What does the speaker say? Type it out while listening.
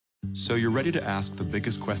So you're ready to ask the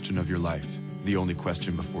biggest question of your life, the only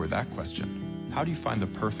question before that question. How do you find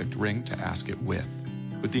the perfect ring to ask it with?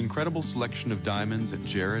 With the incredible selection of diamonds at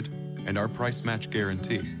Jared and our price match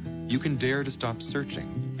guarantee, you can dare to stop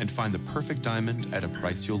searching and find the perfect diamond at a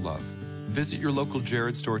price you'll love. Visit your local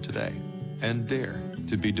Jared store today and dare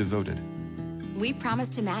to be devoted. We promise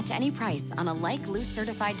to match any price on a like loose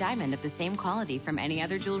certified diamond of the same quality from any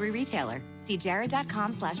other jewelry retailer. See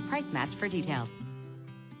jared.com/price match for details.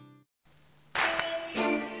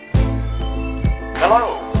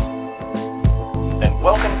 Hello, and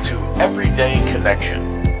welcome to Everyday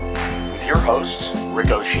Connection with your hosts,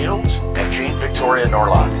 Rico Shields and Jean Victoria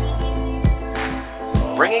Norlock,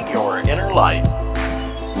 bringing your inner light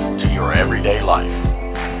to your everyday life.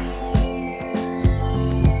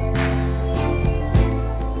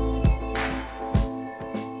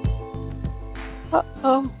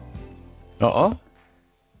 Uh-oh.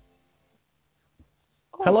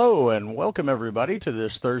 Hello, and welcome, everybody, to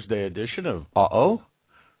this Thursday edition of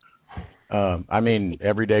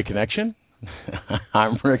Everyday Connection.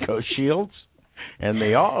 I'm Rico Shields, and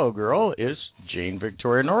the uh-oh girl is Jean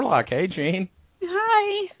Victoria Norlock. Hey, Jean.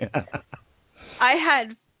 Hi. I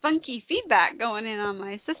had funky feedback going in on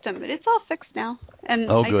my system, but it's all fixed now.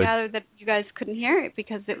 And I gathered that you guys couldn't hear it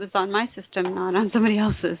because it was on my system, not on somebody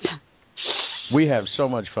else's. We have so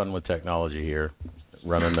much fun with technology here,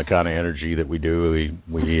 running the kind of energy that we do.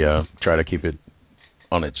 We try to keep it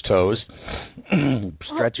on its toes,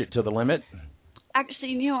 stretch it to the limit. Actually,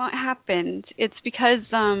 you know what happened? It's because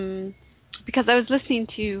I was listening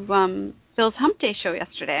to Bill's Hump Day show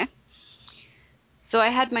yesterday. So I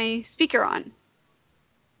had my speaker on,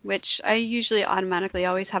 which I usually automatically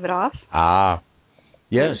always have it off. Ah,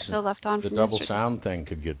 yes. It's still left on. The double sound thing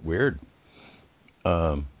could get weird.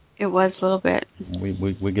 It was a little bit.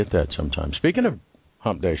 We get that sometimes. Speaking of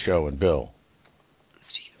Hump Day Show and Bill.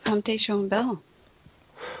 Hump Day Show and Bill.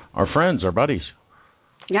 Our friends, our buddies.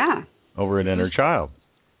 Yeah. Over at Inner Child.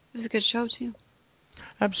 It was a good show, too.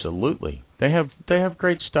 Absolutely. They have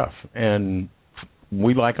great stuff. And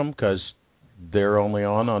we like them because they're only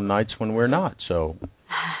on nights when we're not. So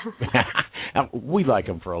we like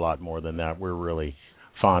them for a lot more than that. We're really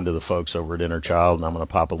fond of the folks over at Inner Child, and I'm going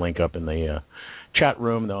to pop a link up in the chat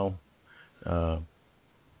room, though.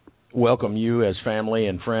 Welcome you as family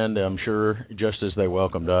and friend, I'm sure, just as they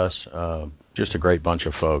welcomed us. Just a great bunch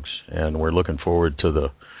of folks, and we're looking forward to the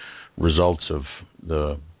results of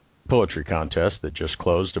the poetry contest that just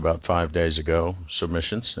closed about 5 days ago,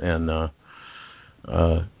 submissions, and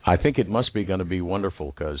I think it must be going to be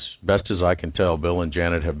wonderful because, best as I can tell, Bill and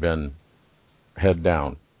Janet have been head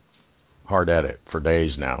down, hard at it for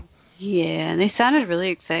days now. Yeah, and they sounded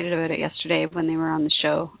really excited about it yesterday when they were on the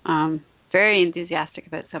show. Very enthusiastic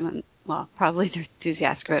about probably they're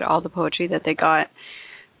enthusiastic about all the poetry that they got,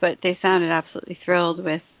 but they sounded absolutely thrilled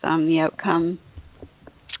with the outcome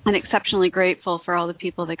and exceptionally grateful for all the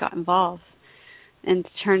people that got involved and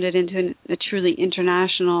turned it into a truly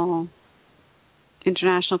international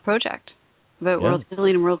project about world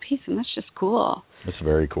healing and world peace, and that's just cool. That's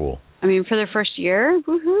very cool. I mean, for their first year,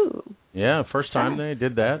 woohoo. Yeah, first time they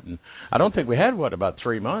did that. And I don't think we had, about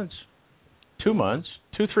 3 months? 3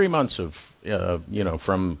 months of,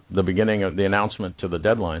 from the beginning of the announcement to the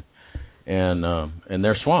deadline. And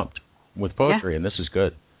they're swamped with poetry, and this is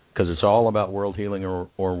good because it's all about world healing or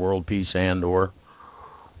world peace or.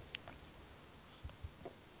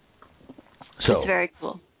 So it's very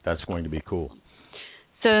cool. That's going to be cool.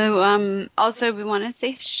 So also we want to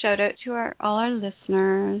say shout out to all our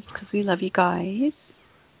listeners because we love you guys.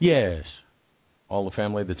 Yes. All the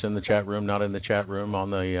family that's in the chat room, not in the chat room,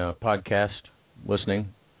 on the podcast,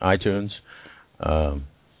 listening, iTunes.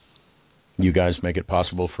 You guys make it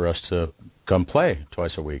possible for us to come play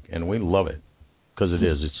twice a week, and we love it because it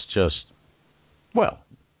is. It's just,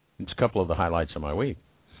 it's a couple of the highlights of my week.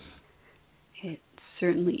 It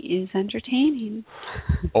certainly is entertaining.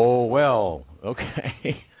 Oh, well,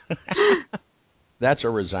 okay. That's a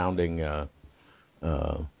resounding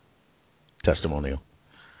testimonial.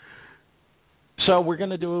 So we're going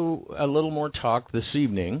to do a little more talk this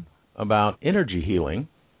evening about energy healing,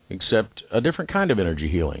 except a different kind of energy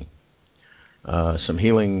healing. Some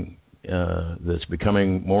healing that's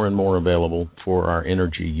becoming more and more available for our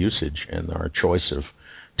energy usage and our choice of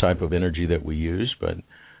type of energy that we use. But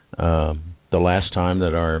the last time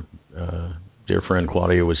that our dear friend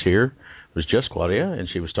Claudia was here, it was just Claudia, and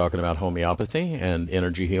she was talking about homeopathy and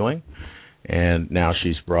energy healing. And now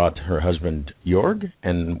she's brought her husband, Jorg,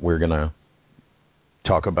 and we're going to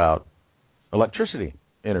talk about electricity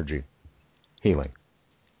energy healing.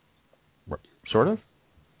 Sort of?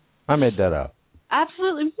 I made that up.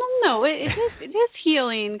 Absolutely. Well, no, it is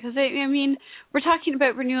healing because I mean we're talking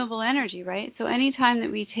about renewable energy, right? So anytime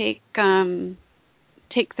that we take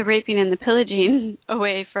the raping and the pillaging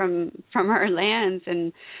away from our lands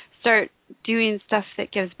and start doing stuff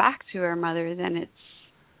that gives back to our mother, then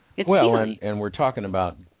it's well, healing. and we're talking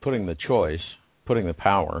about putting the choice, putting the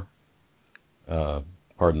power,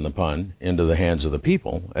 pardon the pun, into the hands of the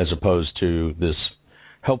people, as opposed to this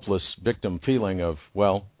helpless victim feeling of,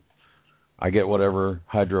 well, I get whatever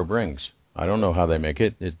hydro brings. I don't know how they make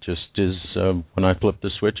it. It just is, when I flip the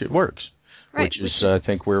switch, it works, right, which is, I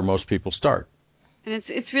think, where most people start. And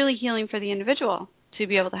it's really healing for the individual to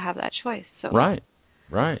be able to have that choice. So. Right.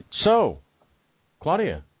 So,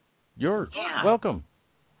 Claudia, welcome.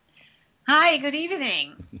 Hi, good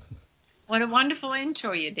evening. What a wonderful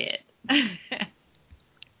intro you did.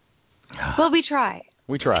 Well, we try.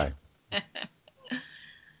 We try.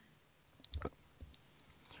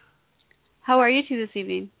 How are you two this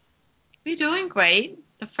evening? We're doing great.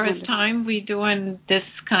 The first time we're doing this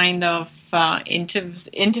kind of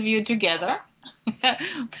interview together.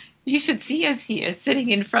 You should see us here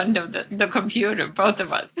sitting in front of the computer, both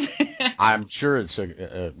of us. I'm sure it's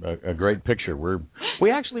a great picture.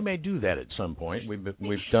 We actually may do that at some point.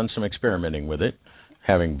 We've done some experimenting with it,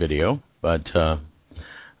 having video. But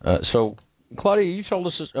so, Claudia, you told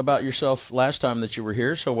us about yourself last time that you were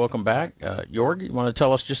here, so welcome back. Jorg, you want to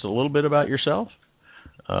tell us just a little bit about yourself?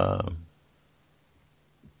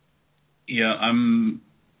 Yeah, I'm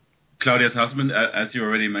Claudia's husband, as you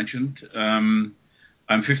already mentioned.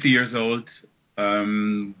 I'm 50 years old,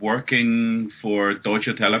 working for Deutsche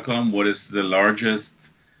Telekom, what is the largest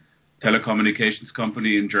telecommunications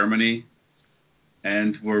company in Germany.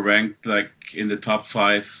 And we're ranked like in the top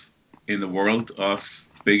 5 in the world of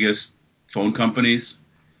biggest phone companies.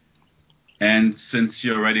 And since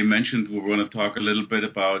you already mentioned, we want to talk a little bit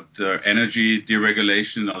about energy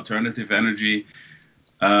deregulation, alternative energy.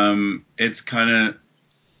 It's kind of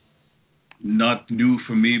not new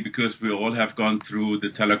for me because we all have gone through the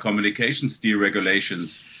telecommunications deregulations.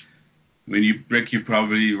 When Rick, you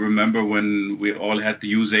probably remember when we all had to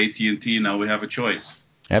use AT&T. Now we have a choice.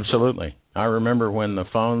 Absolutely. I remember when the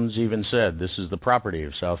phones even said, this is the property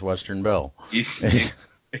of Southwestern Bell.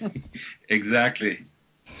 Exactly.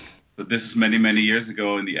 But this is many, many years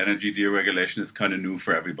ago, and the energy deregulation is kind of new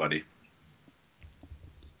for everybody.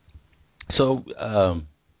 So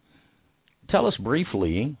tell us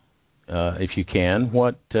briefly, if you can,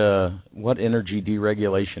 what energy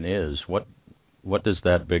deregulation is. What does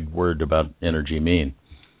that big word about energy mean?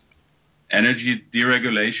 Energy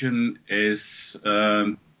deregulation is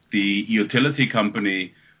the utility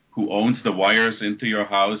company who owns the wires into your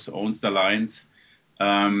house, owns the lines.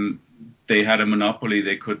 They had a monopoly.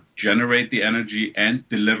 They could generate the energy and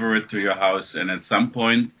deliver it to your house. And at some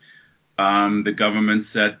point, the government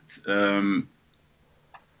said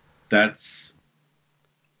that's,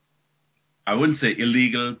 I wouldn't say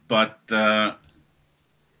illegal, but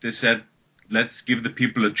they said, let's give the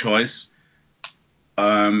people a choice.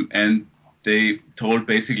 And they told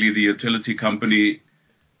basically the utility company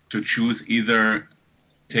to choose either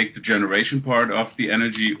take the generation part of the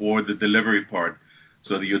energy or the delivery part.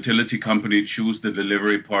 So the utility company choose the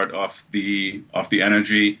delivery part of the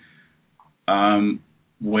energy,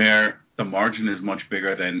 where the margin is much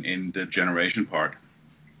bigger than in the generation part.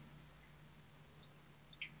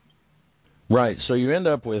 Right. So you end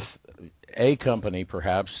up with a company,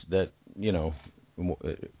 perhaps, that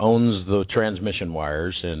owns the transmission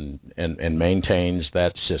wires and maintains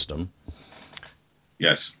that system.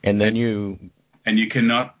 Yes. And then you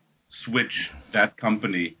cannot switch that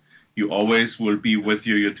company. You always will be with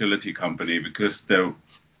your utility company because there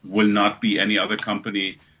will not be any other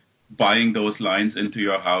company buying those lines into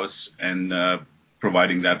your house and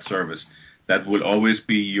providing that service. That will always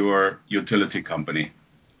be your utility company.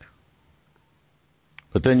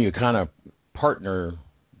 But then you kind of partner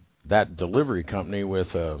that delivery company with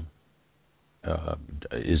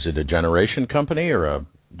is it a generation company or a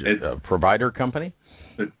provider company?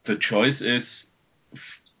 The choice is,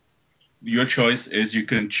 your choice is you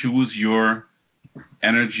can choose your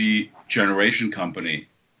energy generation company.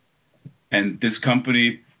 And this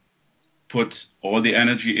company puts all the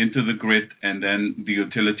energy into the grid, and then the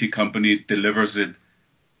utility company delivers it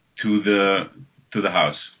to the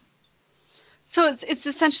house. So it's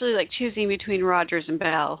essentially like choosing between Rogers and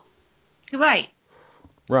Bell. Right.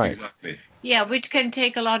 Right. Exactly. Yeah, which can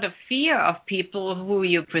take a lot of fear of people who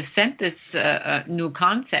you present this new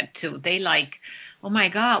concept to. They like, oh my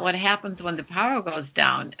God, what happens when the power goes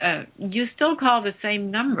down? You still call the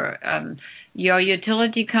same number. Your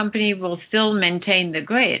utility company will still maintain the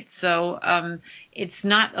grid. So it's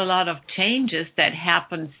not a lot of changes that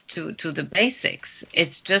happens to the basics.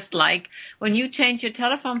 It's just like when you change your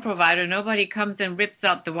telephone provider, nobody comes and rips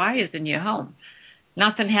out the wires in your home.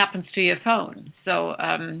 Nothing happens to your phone. So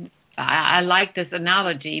I like this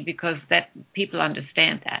analogy because that people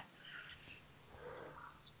understand that.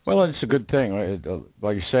 Well, it's a good thing.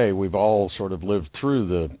 Like you say, we've all sort of lived through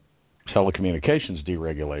the telecommunications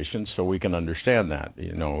deregulation, so we can understand that.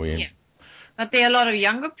 Yeah. But there are a lot of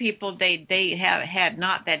younger people. They have had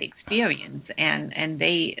not that experience, and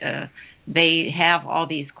they have all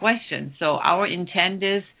these questions. So our intent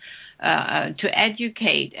is to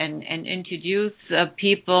educate and introduce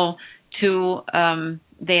people to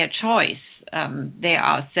their choice. There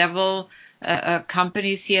are several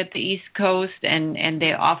companies here at the East Coast, and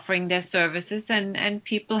they're offering their services, and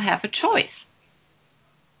people have a choice.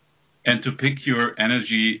 And to pick your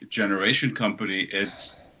energy generation company is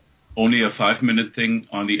only a 5-minute thing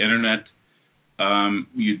on the internet.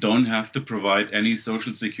 You don't have to provide any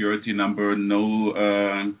social security number.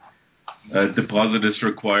 No deposit is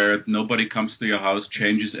required. Nobody comes to your house,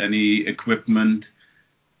 changes any equipment.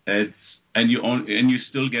 And you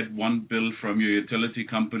still get one bill from your utility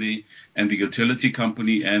company, and the utility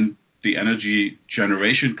company and the energy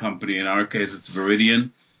generation company, in our case it's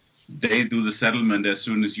Viridian, they do the settlement. As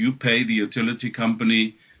soon as you pay the utility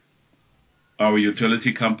company, our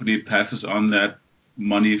utility company passes on that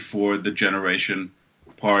money for the generation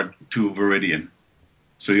part to Viridian.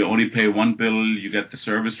 So you only pay one bill, you get the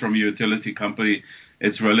service from your utility company.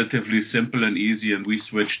 It's relatively simple and easy, and we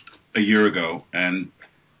switched a year ago. And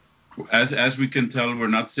as we can tell, we're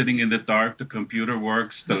not sitting in the dark. The computer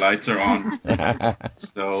works, the lights are on.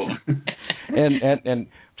 So, and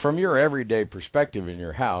from your everyday perspective in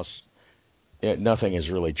your house, nothing has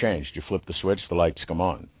really changed. You flip the switch, the lights come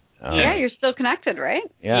on. Yeah, you're still connected, right?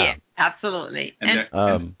 Yeah, absolutely. And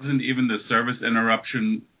there isn't even the service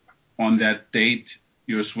interruption on that date.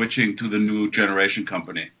 You're switching to the new generation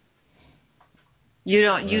company. You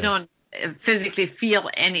don't physically feel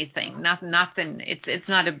anything. Nothing. It's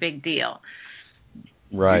not a big deal.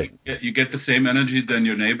 Right. You get the same energy than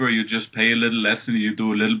your neighbor. You just pay a little less, and you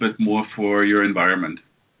do a little bit more for your environment.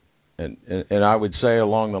 And I would say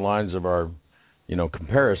along the lines of our,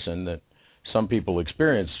 comparison, that some people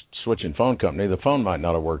experience switching phone company. The phone might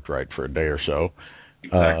not have worked right for a day or so.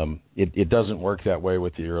 Exactly. It doesn't work that way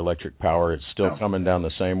with your electric power. It's still coming down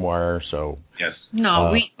the same wire. So yes.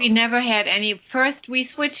 No, we never had any. First, we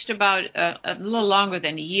switched about a little longer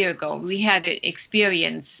than a year ago. We had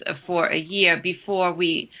experience for a year before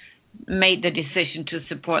we made the decision to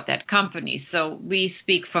support that company. So we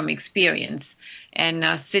speak from experience. And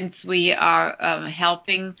since we are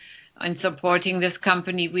helping and supporting this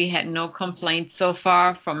company, we had no complaints so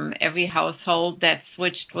far from every household that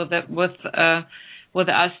switched with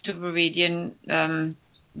us to Viridian.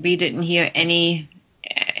 We didn't hear any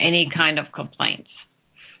kind of complaints.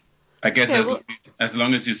 I guess as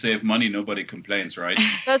long as you save money, nobody complains, right?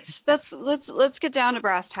 Let's get down to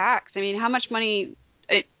brass tacks. I mean, how much money?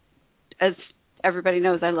 As everybody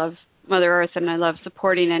knows, I love Mother Earth, and I love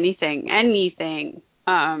supporting anything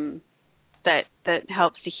that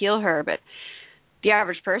helps to heal her. But the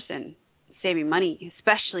average person saving money,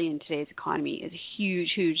 especially in today's economy, is a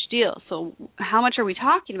huge, huge deal. So how much are we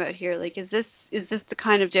talking about here? Like, is this the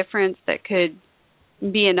kind of difference that could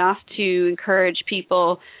be enough to encourage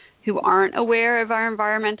people who aren't aware of our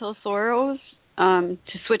environmental sorrows to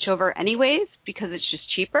switch over anyways because it's just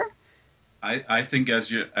cheaper? I think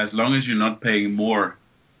as long as you're not paying more,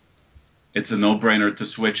 it's a no-brainer to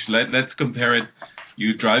switch. Let's compare it.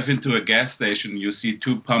 You drive into a gas station, you see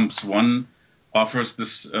two pumps. One offers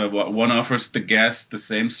the gas, the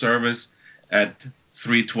same service at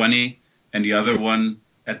 $3.20, and the other one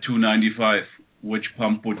at $2.95. Which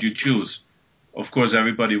pump would you choose? Of course,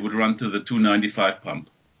 everybody would run to the $2.95 pump.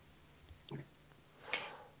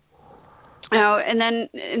 Now, and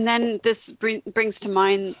then this brings to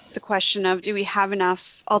mind the question of: do we have enough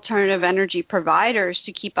alternative energy providers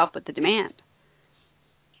to keep up with the demand?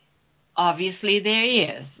 Obviously,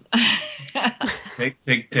 there is. Take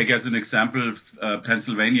as an example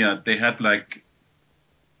Pennsylvania. They had like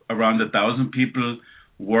around 1,000 people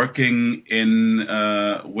working in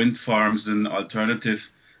wind farms and alternative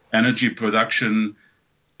energy production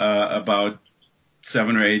about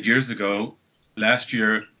 7 or 8 years ago. Last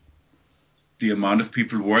year, the amount of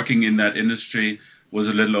people working in that industry was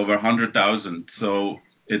a little over 100,000. So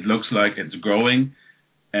it looks like it's growing,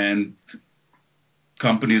 and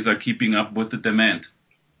companies are keeping up with the demand.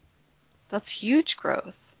 That's huge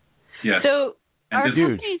growth. Yes. So and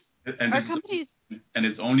companies, and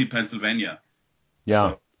it's only Pennsylvania.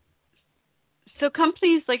 Yeah. So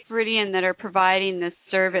companies like Viridian that are providing this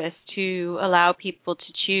service to allow people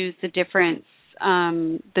to choose the different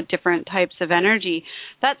types of energy,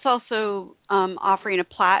 that's also offering a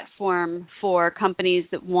platform for companies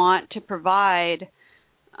that want to provide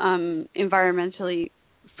environmentally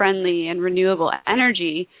friendly and renewable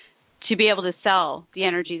energy to be able to sell the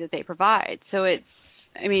energy that they provide. So it's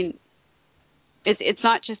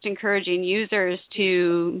not just encouraging users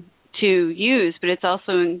to use, but it's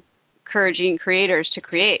also encouraging creators to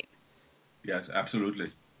create. Yes,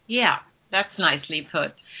 absolutely. Yeah, that's nicely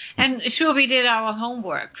put. And sure, we did our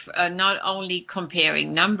homework, not only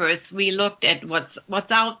comparing numbers. We looked at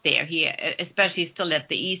what's out there here, especially still at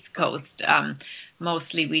the East Coast.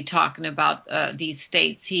 Mostly we're talking about these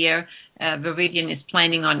states here. Viridian is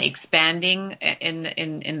planning on expanding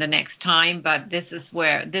in the next time, but this is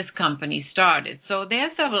where this company started. So there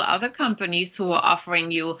are several other companies who are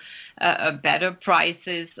offering you better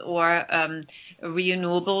prices or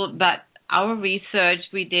renewable. But our research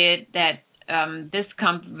we did that this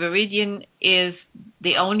Viridian is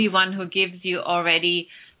the only one who gives you already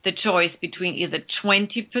the choice between either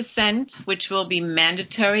 20%, which will be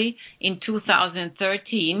mandatory in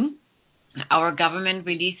 2013. Our government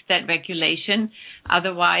released that regulation.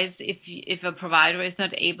 Otherwise, if a provider is not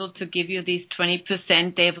able to give you these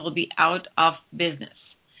 20%, they will be out of business.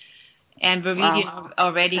 And Viridian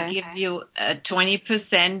already gives you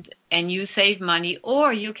 20% and you save money,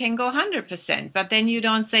 or you can go 100%, but then you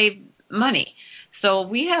don't save money. So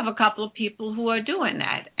we have a couple of people who are doing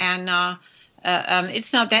that. And it's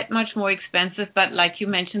not that much more expensive, but like you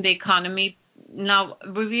mentioned, the economy, now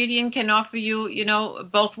Viridian can offer you,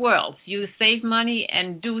 both worlds. You save money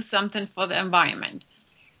and do something for the environment.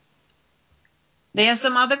 There are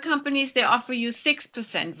some other companies, they offer you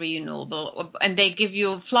 6% renewable, and they give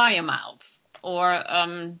you flyer miles, or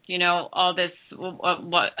all this,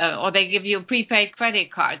 or they give you a prepaid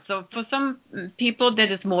credit card. So for some people,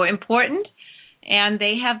 that is more important, and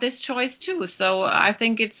they have this choice too. So I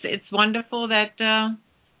think it's wonderful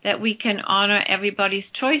that we can honor everybody's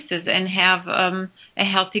choices and have a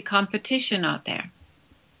healthy competition out there.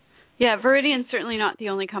 Yeah, Viridian's certainly not the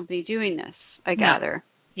only company doing this, I gather.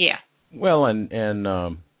 Yeah. Well, and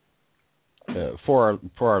for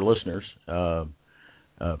our listeners,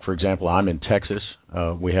 for example, I'm in Texas.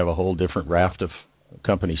 We have a whole different raft of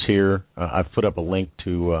companies here. I've put up a link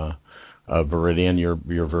to Viridian, your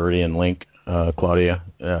Viridian link, Claudia,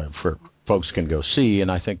 for folks can go see.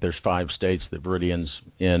 And I think there's 5 states that Viridian's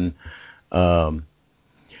in. I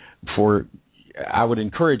would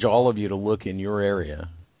encourage all of you to look in your area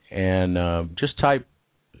and just type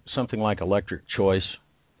something like electric choice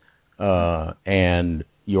and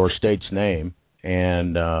your state's name,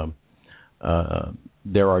 and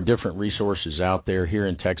there are different resources out there. Here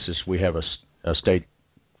in Texas, we have a state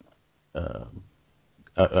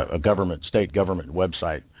state government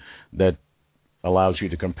website that allows you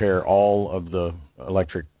to compare all of the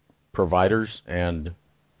electric providers and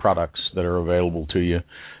products that are available to you.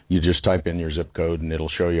 You just type in your zip code and it'll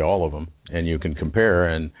show you all of them, and you can compare.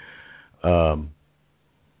 And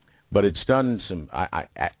but it's done some.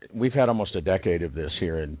 We've had almost a decade of this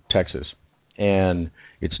here in Texas, and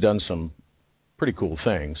it's done some pretty cool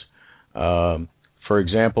things. For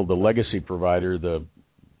example, the legacy provider,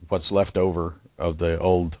 what's left over of the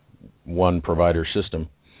old one provider system,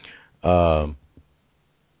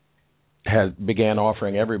 began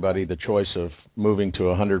offering everybody the choice of moving to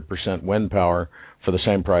 100% wind power for the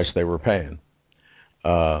same price they were paying.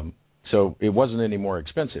 So it wasn't any more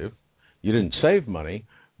expensive. You didn't save money,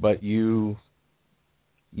 but you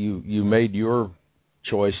made your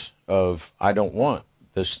choice of, I don't want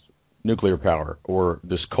this nuclear power or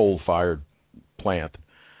this coal-fired plant.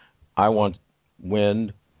 I want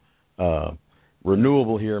wind.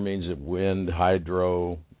 Renewable here means that wind,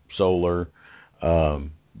 hydro, solar,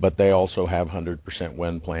 but they also have 100%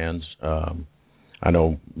 wind plans. I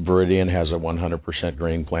know Viridian has a 100%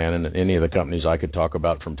 green plan, and any of the companies I could talk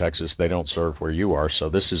about from Texas, they don't serve where you are, so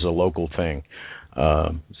this is a local thing.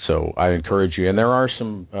 So I encourage you, and there are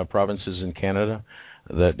some provinces in Canada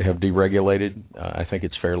that have deregulated. I think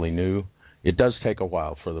it's fairly new. It does take a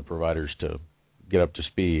while for the providers to get up to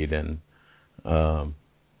speed, and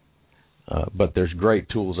but there's great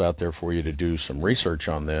tools out there for you to do some research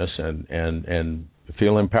on this and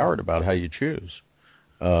feel empowered about how you choose.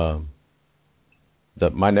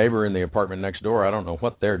 My neighbor in the apartment next door, I don't know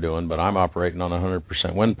what they're doing, but I'm operating on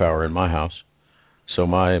 100% wind power in my house, so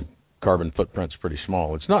my carbon footprint's pretty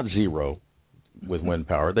small. It's not zero with wind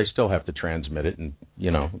power. They still have to transmit it and,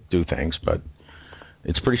 do things, but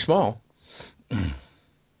it's pretty small.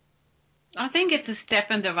 I think it's a step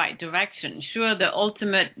in the right direction. Sure, the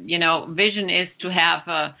ultimate, vision is to have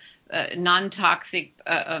a non-toxic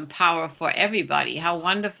power for everybody. How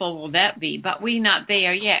wonderful will that be? But we're not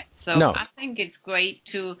there yet. So no. I think it's great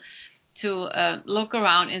to look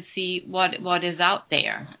around and see what is out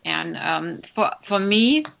there. And for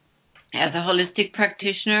me, as a holistic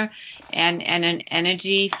practitioner and an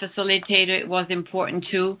energy facilitator, it was important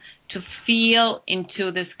to feel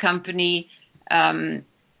into this company as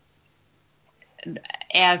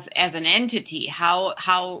an entity. How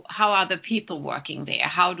are the people working there?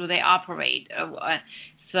 How do they operate?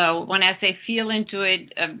 So when I say feel into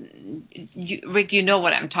it, Rick, you know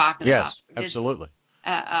what I'm talking about. Yes, absolutely.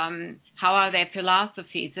 How are their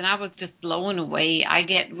philosophies? And I was just blown away. I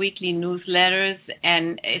get weekly newsletters,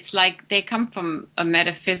 and it's like they come from a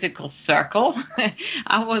metaphysical circle.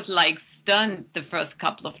 I was like stunned the first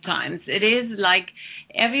couple of times. It is like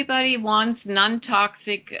everybody wants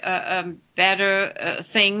non-toxic, better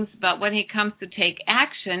things, but when it comes to take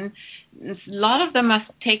action, a lot of them have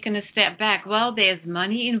taken a step back. Well, there's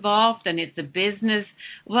money involved and it's a business.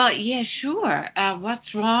 Well, yeah, sure.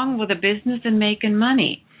 What's wrong with a business and making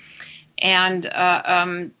money? And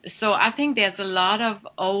so I think there's a lot of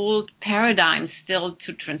old paradigms still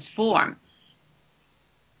to transform.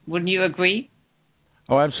 Wouldn't you agree?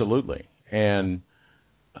 Oh, absolutely. And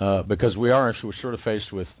because we're sort of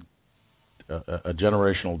faced with a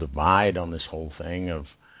generational divide on this whole thing of,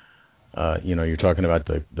 you're talking about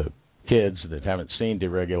the kids that haven't seen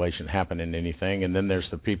deregulation happen in anything, and then there's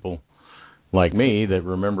the people like me that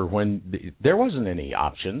remember when there wasn't any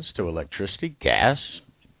options to electricity, gas,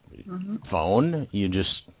 phone. You just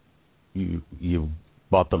you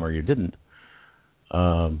bought them or you didn't.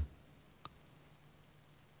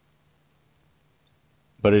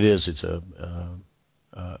 But it's a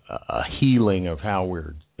healing of how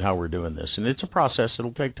we're doing this, and it's a process.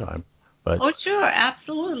 It'll take time. But oh, sure,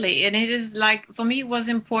 absolutely. And it is like, for me, it was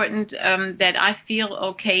important that I feel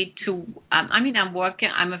okay to, I'm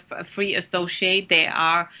working, I'm a free associate. There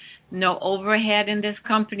are no overhead in this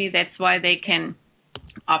company. That's why they can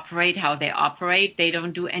operate how they operate. They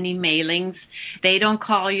don't do any mailings. They don't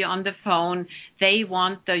call you on the phone. They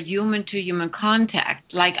want the human-to-human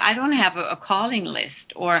contact. Like, I don't have a calling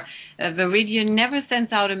list, or Veridian never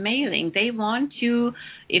sends out a mailing. They want you,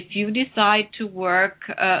 if you decide to work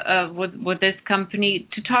with this company,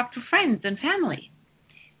 to talk to friends and family.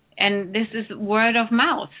 And this is word of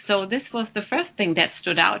mouth. So this was the first thing that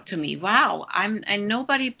stood out to me. Wow, and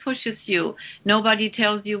nobody pushes you. Nobody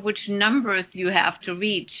tells you which numbers you have to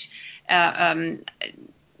reach.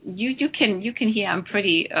 You can hear I'm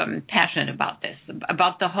pretty passionate about this,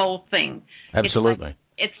 about the whole thing. Absolutely.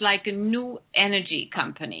 It's like a new energy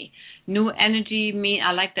company. New energy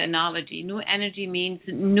I like the analogy. New energy means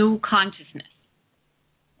new consciousness.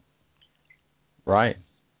 Right.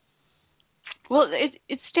 Well,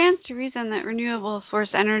 it stands to reason that renewable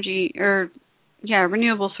source energy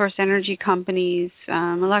companies,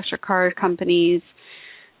 electric car companies,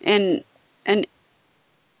 and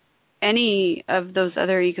any of those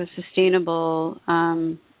other eco-sustainable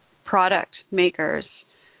product makers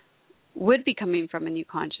would be coming from a new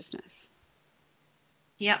consciousness.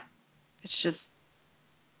 Yep. It's just,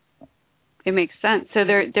 it makes sense. So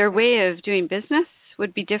their way of doing business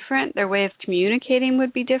would be different. Their way of communicating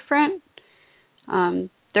would be different.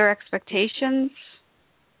 Their expectations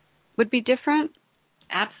would be different.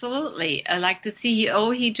 Absolutely. Like the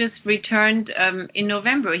CEO, he just returned in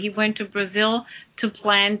November. He went to Brazil to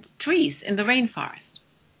plant trees in the rainforest.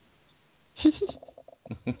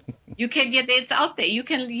 You can get it's out there. You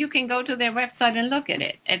can go to their website and look at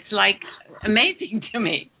it. It's like amazing to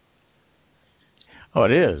me. Oh,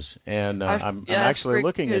 it is, and I'm actually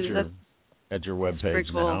looking at your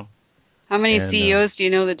webpage cool. now. How many CEOs do you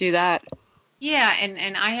know that do that? Yeah,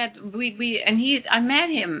 and I had I met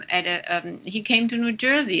him at he came to New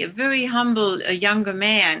Jersey, a very humble younger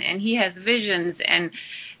man, and he has visions,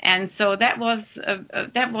 and so that was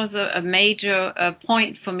a major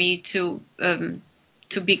point for me to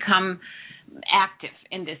become active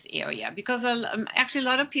in this area, because actually a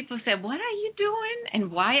lot of people said, "What are you doing?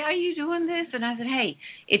 And why are you doing this?" And I said, "Hey,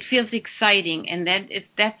 it feels exciting, and that's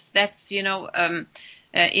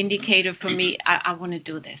indicator for me. I want to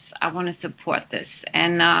do this. I want to support this."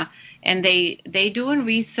 And they doing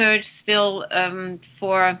research still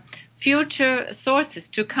for future sources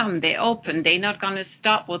to come. They're open. They're not going to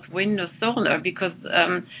stop with wind or solar, because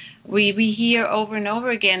we hear over and over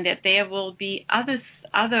again that there will be other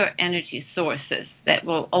energy sources that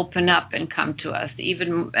will open up and come to us,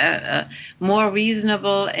 even more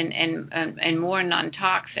reasonable and more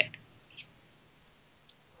non-toxic.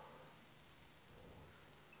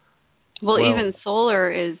 Well, even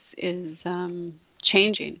solar is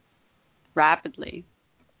changing rapidly.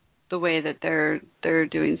 The way that they're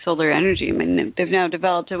doing solar energy. I mean, they've now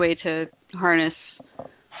developed a way to harness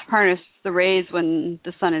the rays when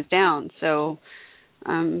the sun is down. So,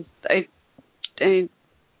 we're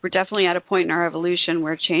definitely at a point in our evolution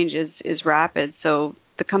where change is rapid. So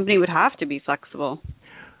the company would have to be flexible.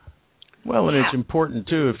 Well, and it's important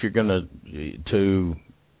too if you're going to.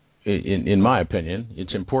 In my opinion,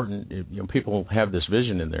 it's important. People have this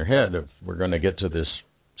vision in their head of we're going to get to this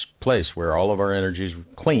place where all of our energy is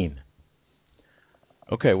clean.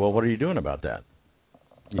 Okay, well, what are you doing about that?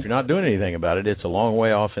 If you're not doing anything about it, it's a long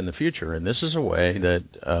way off in the future. And this is a way that,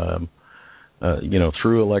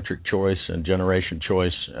 through electric choice and generation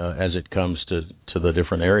choice, as it comes to the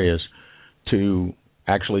different areas, to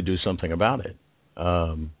actually do something about it.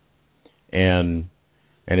 And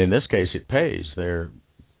in this case, it pays.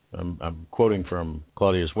 I'm quoting from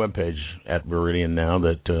Claudia's webpage at Viridian now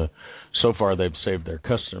that so far they've saved their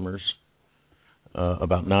customers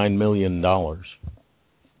about $9 million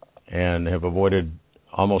and have avoided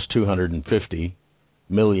almost 250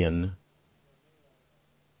 million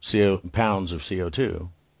pounds of CO2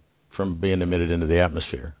 from being emitted into the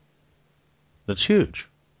atmosphere. That's huge.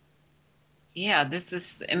 Yeah, this is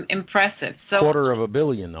impressive. So $250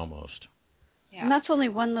 million almost. Yeah. And that's only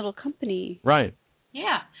one little company. Right.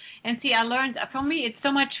 Yeah. And see, I learned, for me, it's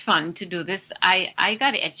so much fun to do this. I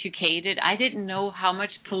got educated. I didn't know how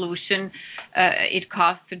much pollution it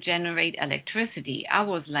costs to generate electricity. I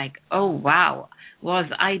was like, oh, wow, was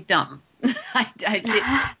I dumb? I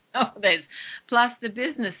didn't know this. Plus the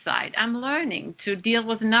business side. I'm learning to deal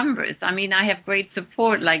with numbers. I mean, I have great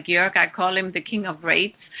support like Jörg. I call him the king of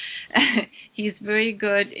rates. He's very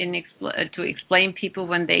good in to explain people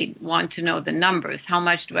when they want to know the numbers. How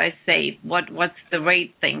much do I save? What's the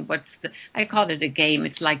rate thing? I call it a game.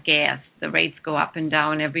 It's like gas. The rates go up and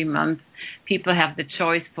down every month. People have the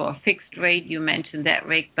choice for a fixed rate. You mentioned that,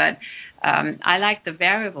 Rick, but I like the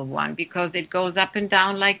variable one because it goes up and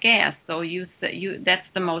down like gas. So that's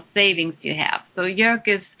the most savings you have. So Jörg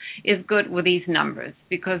is good with these numbers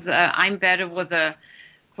because I'm better with the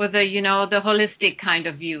the holistic kind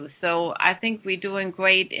of view. So I think we're doing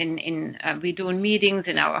great we're doing meetings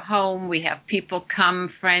in our home. We have people come,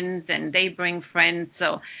 friends, and they bring friends.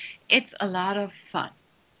 So it's a lot of fun.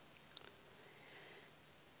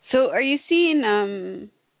 So are you seeing,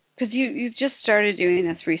 because you've just started doing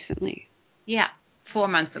this recently? Yeah, 4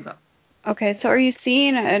 months ago. Okay, so are you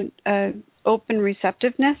seeing an open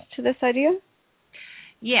receptiveness to this idea?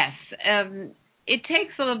 Yes. It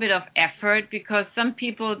takes a little bit of effort because some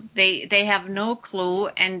people, they have no clue.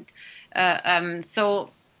 And so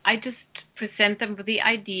I just present them with the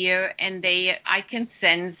idea and I can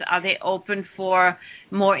sense, are they open for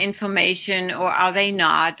more information or are they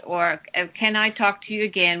not? Or can I talk to you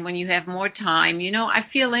again when you have more time? I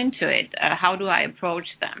feel into it. How do I approach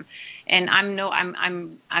them? And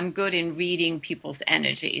I'm good in reading people's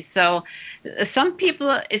energy. So some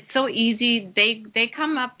people, it's so easy. They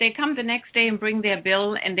come the next day and bring their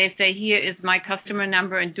bill and they say, here is my customer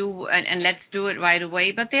number and let's do it right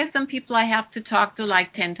away. But there's some people I have to talk to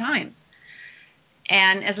like 10 times.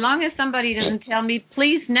 And as long as somebody doesn't tell me,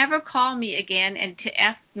 please never call me again and to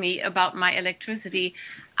ask me about my electricity,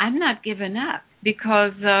 I'm not giving up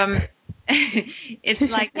because it's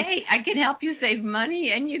like, hey, I can help you save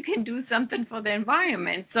money and you can do something for the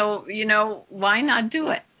environment. So, why not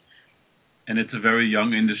do it? And it's a very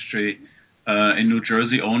young industry. In New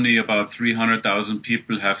Jersey, only about 300,000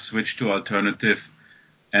 people have switched to alternative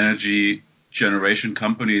energy generation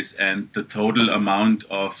companies, and the total amount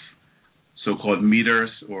of so-called meters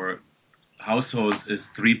or households is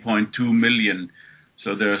 3.2 million.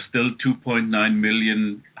 So there are still 2.9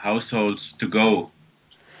 million households to go.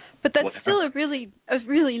 But that's still a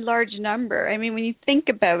really large number. I mean, when you think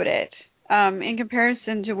about it, in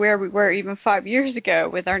comparison to where we were even 5 years ago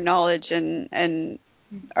with our knowledge and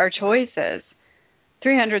our choices,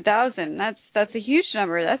 300,000. That's a huge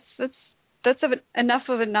number. That's enough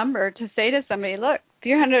of a number to say to somebody, look,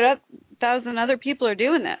 300,000 other people are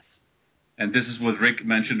doing this. And this is what Rick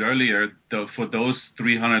mentioned earlier. For those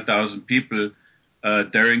 300,000 people,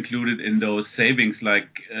 they're included in those savings. Like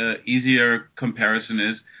easier comparison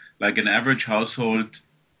is like an average household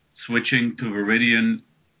switching to Viridian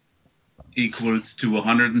equals to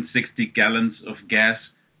 160 gallons of gas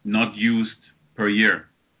not used per year.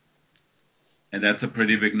 And that's a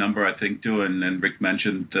pretty big number, I think, too. And Rick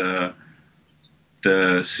mentioned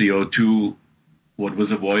the CO2, what was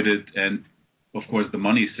avoided, and of course, the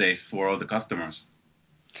money saved for all the customers.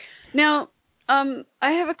 Now,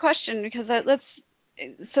 I have a question because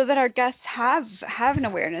so that our guests have an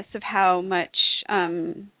awareness of how much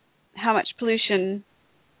pollution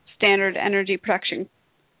standard energy production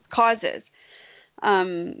causes.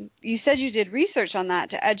 You said you did research on that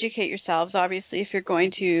to educate yourselves. Obviously, if you're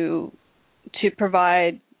going to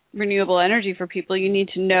provide renewable energy for people, you need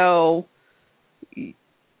to know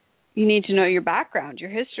your background, your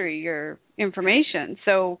history, your information.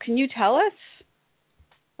 So, can you tell us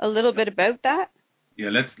a little bit about that? Yeah,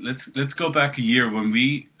 let's go back a year when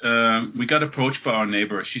we got approached by our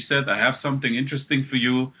neighbor. She said, "I have something interesting for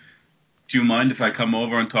you. Do you mind if I come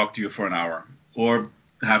over and talk to you for an hour or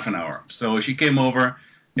half an hour?" So she came over,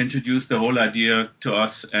 introduced the whole idea to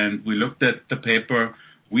us, and we looked at the paper.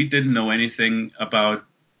 We didn't know anything about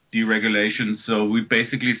deregulation, so we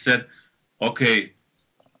basically said, "Okay,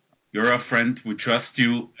 you're our friend, we trust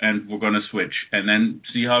you, and we're going to switch, and then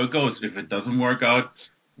see how it goes. If it doesn't work out,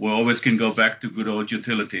 we always can go back to good old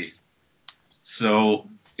utility." So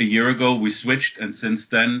a year ago, we switched, and since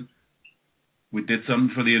then, we did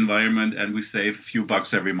something for the environment, and we save a few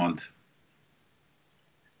bucks every month.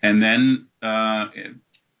 And then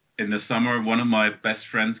in the summer, one of my best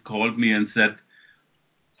friends called me and said,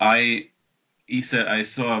 he said, "I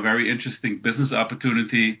saw a very interesting business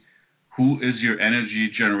opportunity. Who is your energy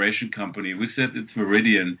generation company?" We said, "It's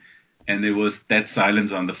Meridian." And there was dead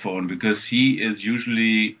silence on the phone because he is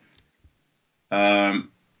usually,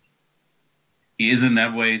 he is in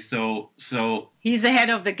that way. So he's ahead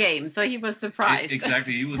of the game. So he was surprised.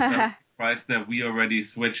 Exactly. He was surprised that we already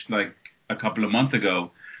switched like a couple of months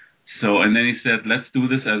ago. So, and then he said, "Let's do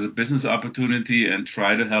this as a business opportunity and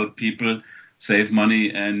try to help people save money."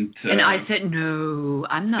 And I said, "No,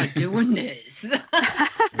 I'm not doing this."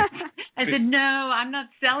 I said, "No, I'm not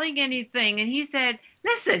selling anything." And he said,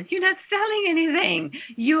 "Listen, you're not selling anything.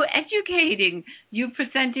 You're educating. You're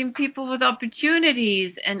presenting people with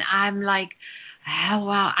opportunities." And I'm like, "Oh,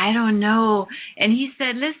 well, I don't know." And he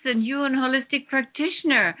said, "Listen, you're a holistic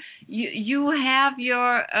practitioner. You have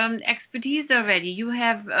your expertise already. You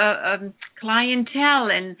have clientele."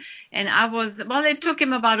 And I was, well, it took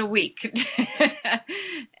him about a week.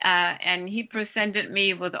 And he presented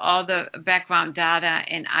me with all the background data.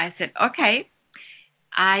 And I said, "Okay,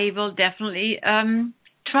 I will definitely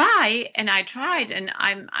try." And I tried. And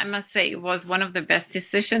I must say it was one of the best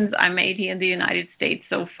decisions I made here in the United States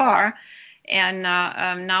so far. And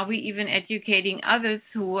now we're even educating others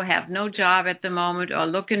who have no job at the moment or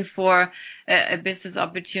looking for a business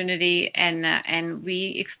opportunity, and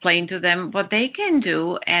we explain to them what they can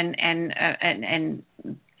do and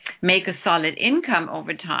make a solid income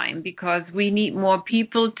over time, because we need more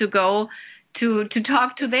people to go to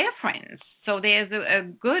talk to their friends. So there's a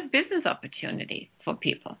good business opportunity for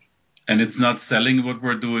people. And it's not selling what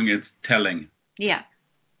we're doing; it's telling. Yeah.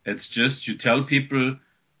 It's just you tell people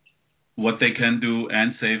what they can do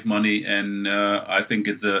and save money, and I think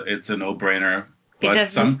it's a no-brainer.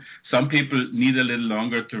 But some people need a little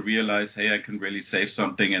longer to realize, hey, I can really save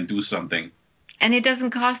something and do something. And it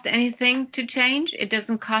doesn't cost anything to change. It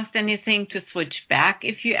doesn't cost anything to switch back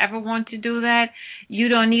if you ever want to do that. You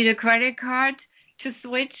don't need a credit card to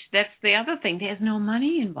switch. That's the other thing. There's no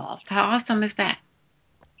money involved. How awesome is that?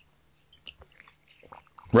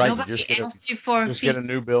 Right. Nobody You just get a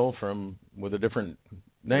new bill with a different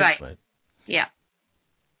name. Right. Yeah.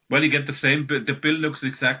 Well, you get the same. The bill looks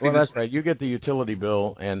exactly. Well, that's right. You get the utility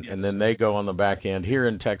bill, and then they go on the back end. Here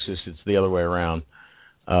in Texas, it's the other way around.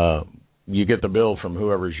 You get the bill from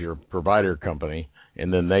whoever's your provider company,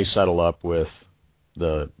 and then they settle up with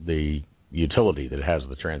the utility that has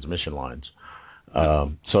the transmission lines.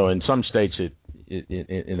 So in some states,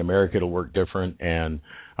 in America, it'll work different. And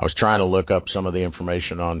I was trying to look up some of the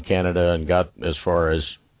information on Canada and got as far as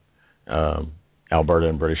Alberta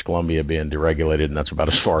and British Columbia being deregulated, and that's about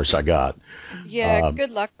as far as I got. Yeah, good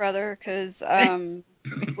luck, brother, because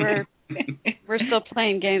we're still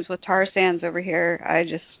playing games with tar sands over here. I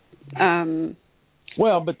just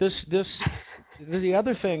well, but this the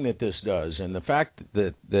other thing that this does, and the fact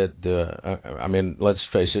that I mean, let's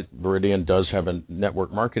face it, Meridian does have a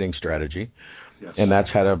network marketing strategy, yes, and that's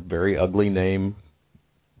had a very ugly name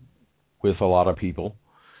with a lot of people,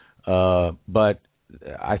 but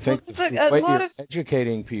I think the way you're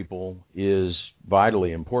educating people is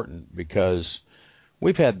vitally important, because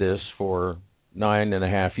we've had this for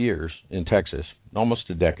 9.5 years in Texas, almost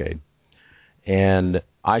a decade. And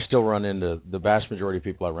I still run into, the vast majority of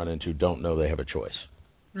people I run into don't know they have a choice.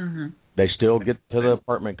 Mm-hmm. They still get to the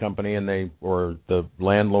apartment company or the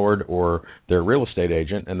landlord or their real estate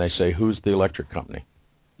agent, and they say, "Who's the electric company?"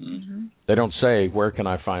 Mm-hmm. They don't say, "Where can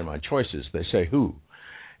I find my choices?" They say, "Who?"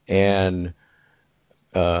 And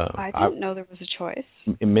I didn't know there was a choice.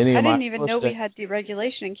 I didn't even know we had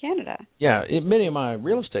deregulation in Canada. Yeah, many of my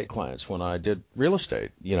real estate clients, when I did real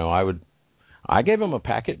estate, I gave them a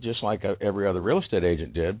packet just like every other real estate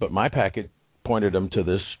agent did, but my packet pointed them to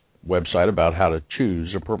this website about how to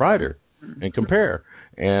choose a provider and compare.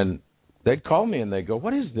 And they'd call me and they'd go,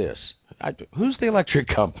 "What is this? Who's the electric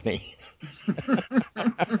company?"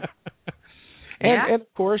 And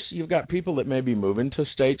of course, you've got people that may be moving to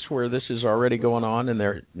states where this is already going on, and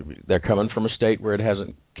they're coming from a state where it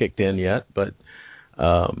hasn't kicked in yet. But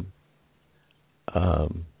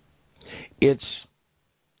it's,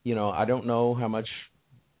 I don't know how much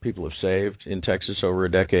people have saved in Texas over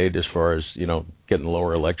a decade as far as getting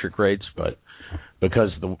lower electric rates, but because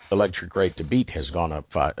the electric rate to beat has gone up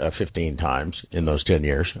 15 times in those 10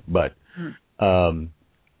 years, but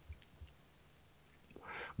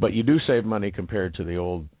you do save money compared to the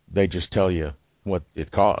old, they just tell you what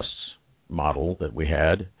it costs model that we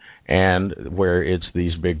had, and where it's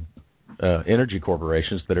these big energy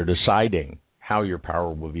corporations that are deciding how your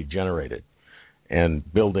power will be generated and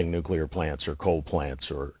building nuclear plants or coal plants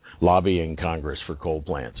or lobbying Congress for coal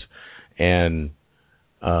plants. And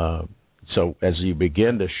so as you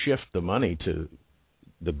begin to shift the money to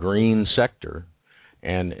the green sector,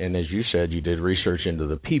 and as you said, you did research into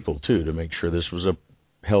the people, too, to make sure this was a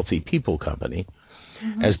healthy people company.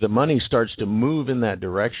 Mm-hmm. As the money starts to move in that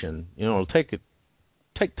direction, it'll take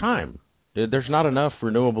time. There's not enough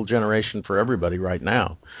renewable generation for everybody right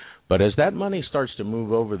now. But as that money starts to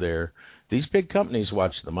move over there, these big companies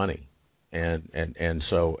watch the money. And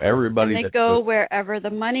so everybody... And they go wherever the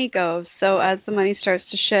money goes. So as the money starts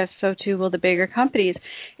to shift, so too will the bigger companies.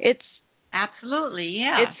 It's absolutely,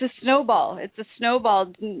 yeah. It's a snowball. It's a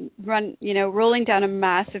snowball rolling down a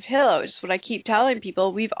massive hill. It's what I keep telling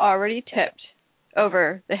people. We've already tipped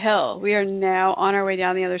over the hill. We are now on our way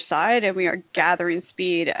down the other side, and we are gathering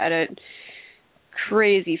speed at a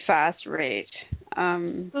crazy fast rate.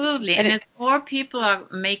 Absolutely. And as more people are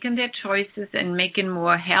making their choices and making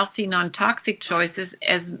more healthy, non-toxic choices,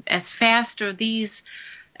 as faster these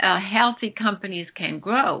healthy companies can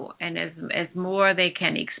grow, and as more they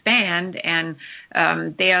can expand. And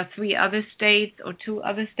there are 3 other states or 2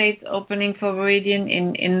 other states opening for Viridian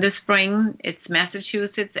in the spring. It's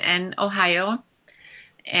Massachusetts and Ohio.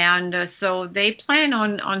 And so they plan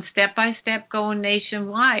on step-by-step going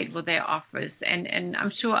nationwide with their offers, and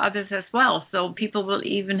I'm sure others as well. So people will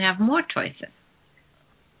even have more choices.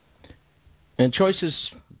 And choices,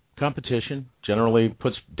 competition, generally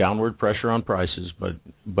puts downward pressure on prices.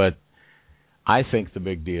 But I think the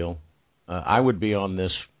big deal, I would be on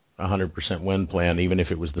this 100% wind plan, even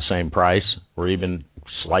if it was the same price or even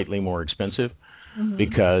slightly more expensive,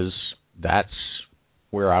 because that's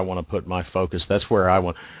where I want to put my focus. That's where I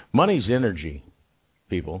want. Money's energy,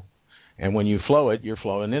 people, and when you flow it, you're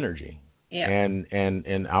flowing energy. Yeah.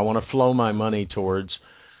 And I want to flow my money towards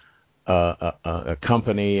a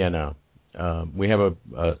company, and we have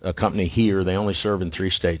a company here. They only serve in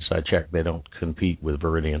 3 states. I checked. They don't compete with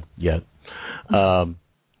Viridian yet.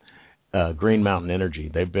 Green Mountain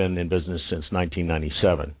Energy. They've been in business since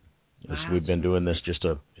 1997. Wow. We've been doing this just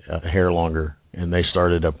a hair longer, and they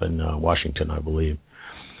started up in Washington, I believe.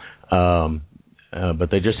 But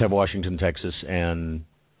they just have Washington, Texas, and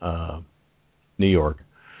New York.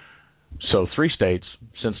 So 3 states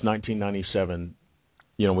since 1997.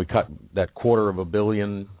 We cut that $250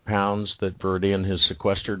 million that Viridian has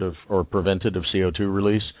sequestered or prevented of CO2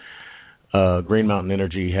 release. Green Mountain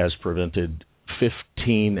Energy has prevented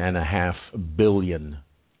 15.5 billion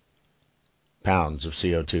pounds of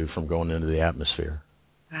CO2 from going into the atmosphere.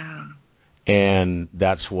 Wow. And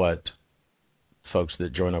that's what folks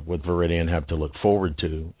that join up with Viridian have to look forward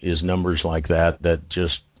to, is numbers like that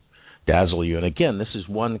just dazzle you. And again, this is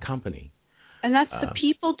one company. And that's the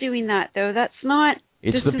people doing that, though. That's not...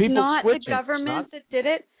 This is not the government that did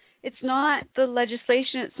it. It's not the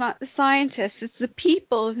legislation. It's not the scientists. It's the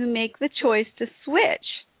people who make the choice to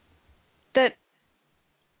switch that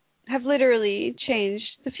have literally changed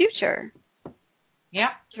the future. Yeah.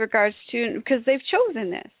 With regards to... Because they've chosen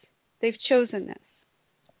this. They've chosen this.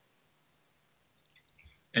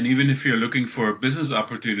 And even if you're looking for a business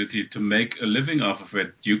opportunity to make a living off of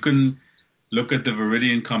it, you can look at the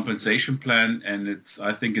Viridian compensation plan, and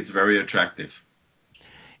I think it's very attractive.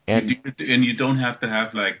 And you don't have to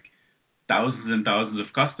have like thousands and thousands of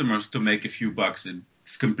customers to make a few bucks. It's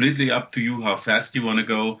completely up to you how fast you want to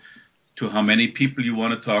go, to how many people you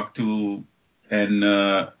want to talk to, and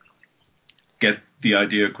get the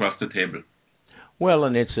idea across the table. Well,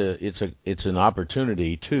 and it's an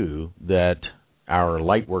opportunity too that our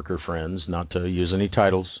light worker friends, not to use any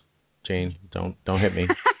titles, Jane, don't hit me.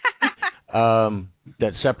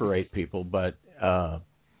 that separate people. But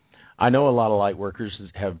I know a lot of light workers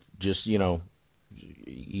have just,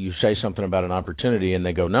 you say something about an opportunity and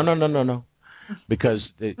they go, no, because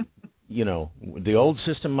the old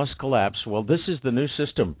system must collapse. Well, this is the new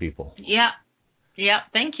system, people. Yeah,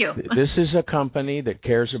 thank you. This is a company that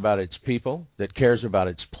cares about its people, that cares about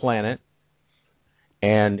its planet,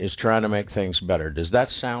 and is trying to make things better. Does that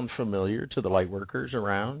sound familiar to the light workers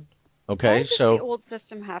around? Okay, why does the old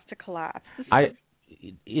system have to collapse?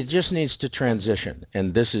 It just needs to transition,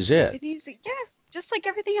 and this is it. It needs, yes, just like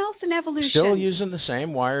everything else in evolution. Still using the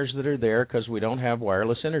same wires that are there because we don't have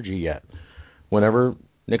wireless energy yet. Whenever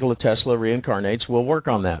Nikola Tesla reincarnates, we'll work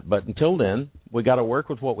on that. But until then, we got to work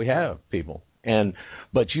with what we have, people.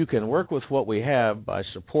 But you can work with what we have by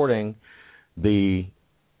supporting the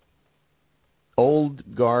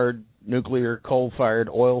old guard, nuclear, coal-fired,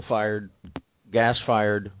 oil-fired,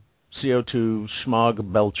 gas-fired, CO2,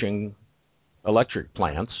 smog-belching electric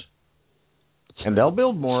plants. And they'll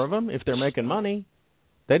build more of them if they're making money.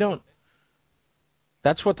 They don't.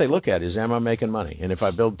 That's what they look at is, am I making money? And if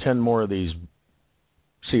I build 10 more of these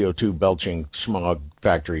CO2 belching smog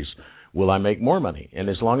factories, will I make more money? And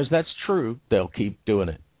as long as that's true, they'll keep doing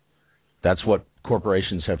it. That's what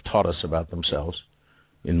corporations have taught us about themselves,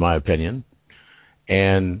 in my opinion.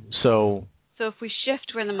 And so if we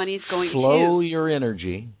shift where the money is going flow your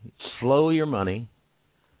energy, flow your money.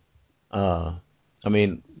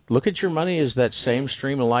 Look at your money as that same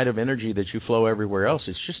stream of light of energy that you flow everywhere else.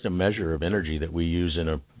 It's just a measure of energy that we use in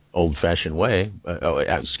a old-fashioned way.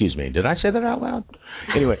 Excuse me. Did I say that out loud?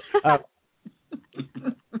 Anyway.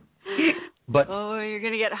 But you're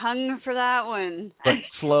going to get hung for that one. But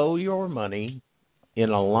flow your money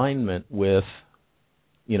in alignment with,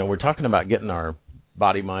 we're talking about getting our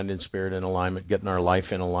body, mind, and spirit in alignment, getting our life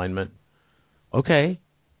in alignment. Okay.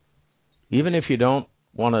 Even if you don't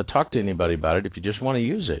want to talk to anybody about it, if you just want to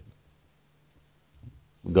use it,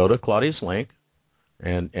 go to Claudia's link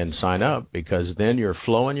and sign up, because then you're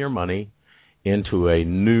flowing your money into a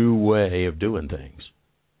new way of doing things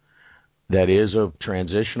that is a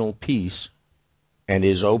transitional piece and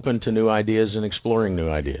is open to new ideas and exploring new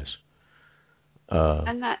ideas.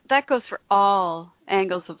 And that goes for all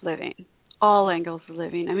angles of living. All angles of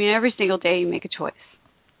living. I mean, every single day you make a choice.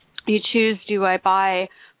 You choose, do I buy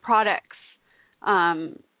products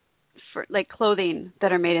for like clothing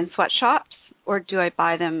that are made in sweatshops, or do I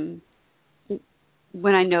buy them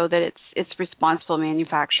when I know that it's responsible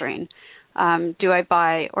manufacturing? Do I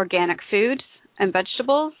buy organic foods and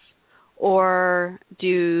vegetables, or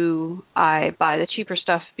do I buy the cheaper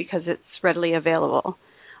stuff because it's readily available?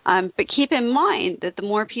 But keep in mind that the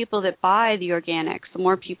more people that buy the organics, the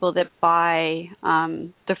more people that buy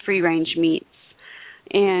the free-range meats,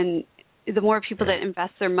 and the more people that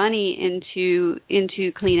invest their money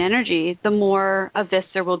into clean energy, the more of this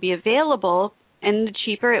there will be available, and the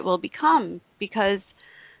cheaper it will become, because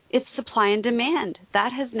it's supply and demand.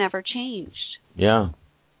 That has never changed. Yeah.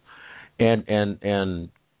 And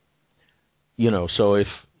so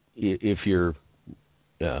if you're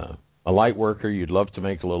a light worker, you'd love to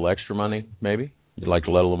make a little extra money, maybe. You'd like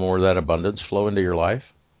to let a little more of that abundance flow into your life.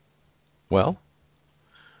 Well,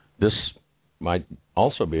 this might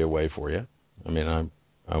also be a way for you. I mean,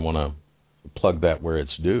 I want to plug that where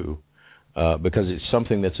it's due, because it's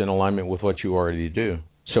something that's in alignment with what you already do.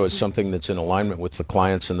 So it's something that's in alignment with the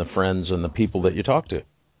clients and the friends and the people that you talk to,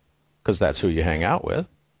 because that's who you hang out with.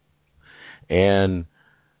 And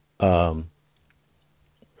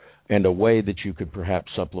a way that you could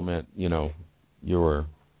perhaps supplement, your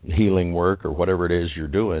healing work or whatever it is you're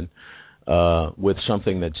doing with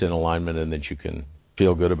something that's in alignment and that you can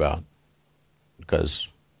feel good about. Because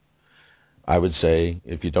I would say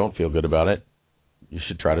if you don't feel good about it, you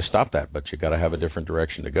should try to stop that, but you got to have a different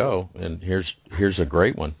direction to go. And here's a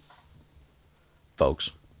great one, folks.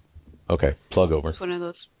 Okay, plug over. It's one of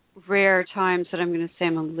those rare times that I'm going to say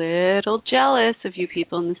I'm a little jealous of you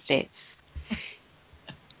people in the States.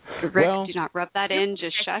 Rick, do not rub that in.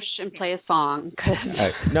 Just shush and play a song.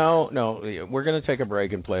 No, we're going to take a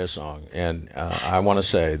break and play a song. And I want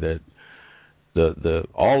to say that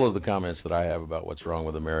all of the comments that I have about what's wrong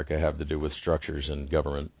with America have to do with structures and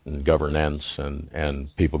government and governance and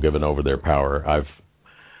people giving over their power.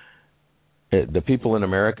 The people in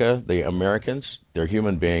America, the Americans, they're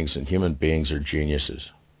human beings, and human beings are geniuses.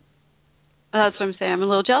 That's what I'm saying. I'm a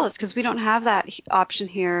little jealous because we don't have that option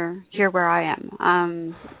here where I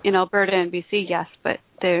am. In Alberta and BC, yes, but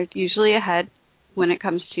they're usually ahead when it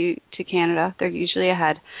comes to Canada. They're usually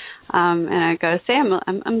ahead. And I got to say,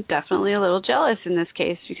 I'm definitely a little jealous in this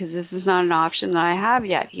case, because this is not an option that I have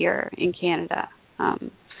yet here in Canada.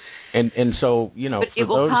 And so, but it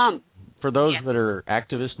will come. for those that are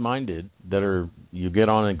activist-minded, you get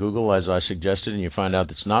on and Google, as I suggested, and you find out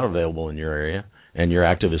it's not available in your area, and you're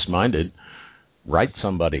activist-minded, write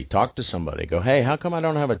somebody, talk to somebody, go, hey, how come I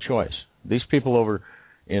don't have a choice? These people over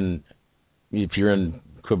if you're in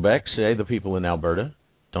Quebec, say the people in Alberta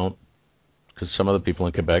don't, because some of the people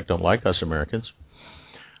in Quebec don't like us Americans.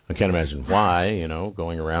 I can't imagine why,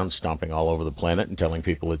 going around stomping all over the planet and telling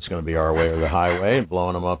people it's going to be our way or the highway and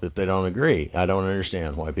blowing them up if they don't agree. I don't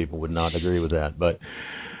understand why people would not agree with that. But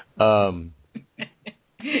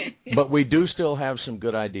we do still have some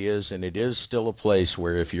good ideas, and it is still a place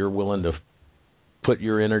where if you're willing to put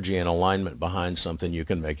your energy and alignment behind something, you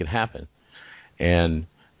can make it happen. And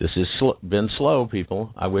this has been slow,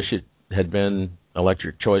 people. I wish it had been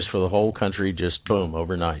electric choice for the whole country, just boom,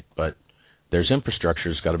 overnight. But there's infrastructure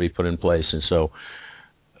that's got to be put in place, and so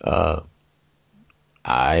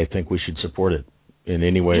I think we should support it in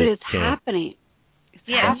any way. It is happening. It's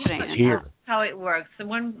happening. Here. That's how it works. So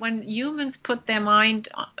when humans put their mind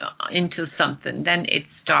into something, then it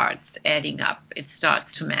starts adding up. It starts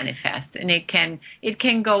to manifest, and it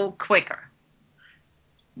can go quicker.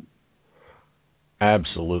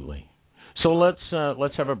 Absolutely. So let's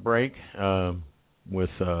have a break with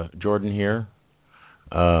Jordan here.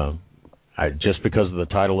 Just because of the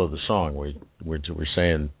title of the song, we're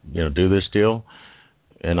saying, do this deal,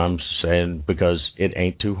 and I'm saying because it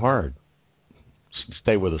ain't too hard.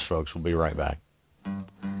 Stay with us, folks. We'll be right back.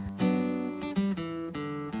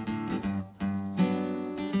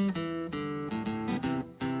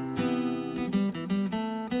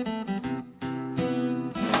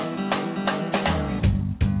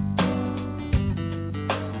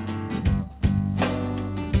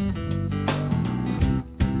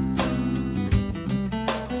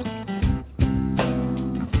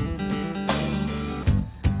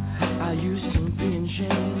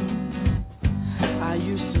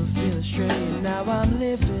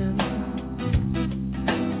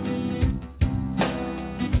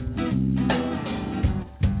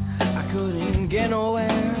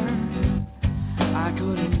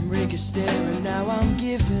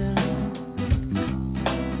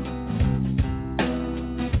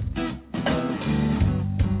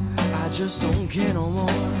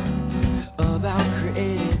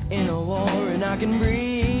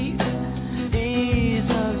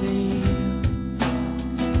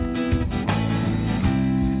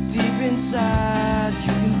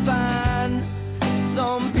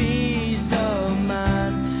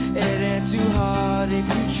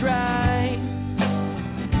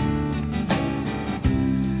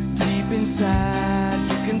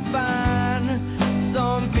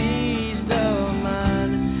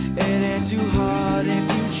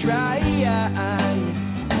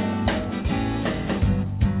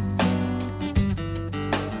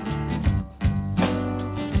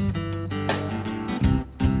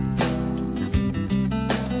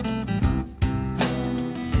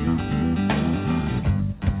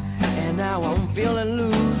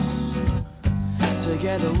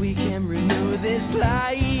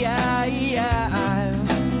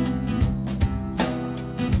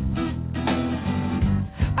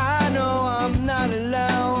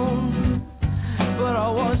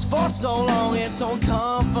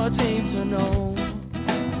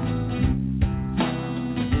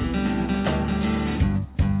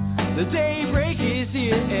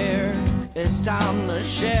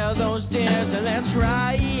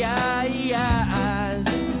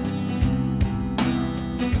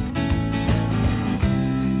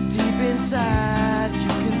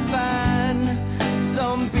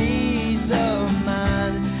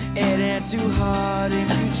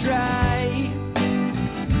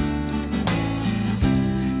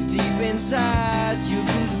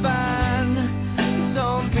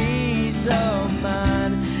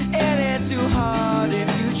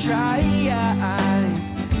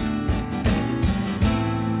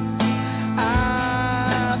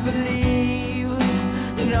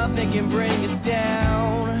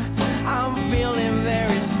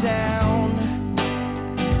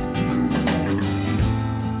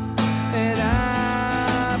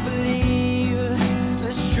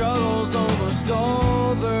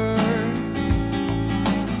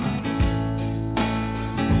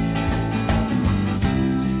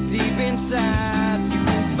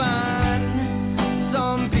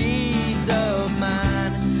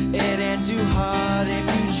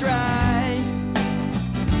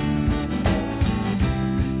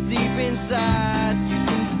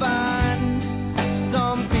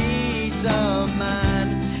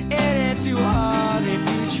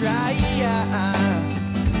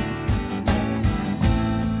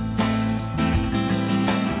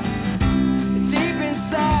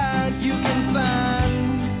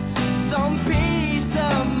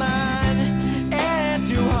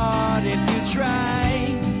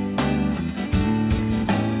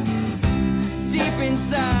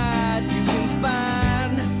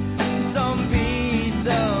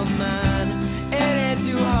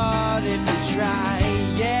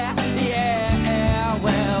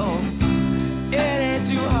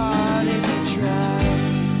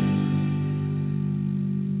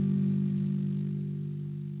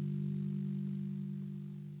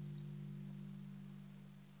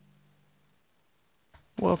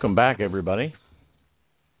 Welcome back, everybody.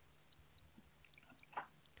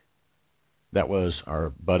 That was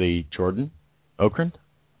our buddy Jordan Okren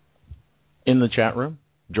in the chat room.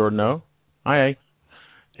 Jordan O. Hi.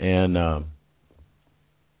 And I'll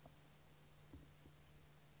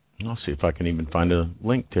see if I can even find a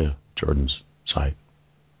link to Jordan's site.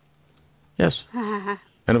 Yes.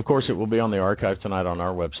 And, of course, it will be on the archive tonight on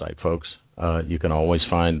our website, folks. You can always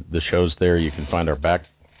find the shows there. You can find our back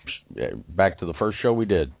to the first show we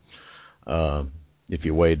did, if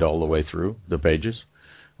you wade all the way through the pages.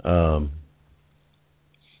 So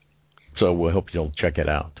we hope you'll check it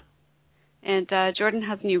out. And Jordan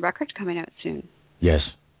has a new record coming out soon. Yes.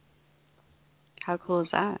 How cool is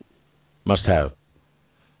that? Must have.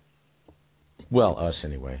 Well, us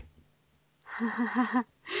anyway.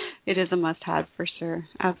 It is a must-have for sure.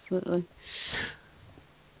 Absolutely.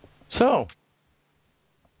 So,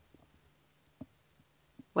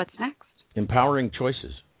 what's next? Empowering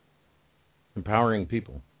choices. Empowering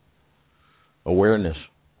people. Awareness,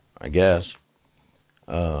 I guess.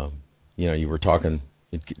 You were talking,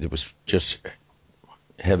 it was just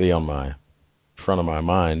heavy on my front of my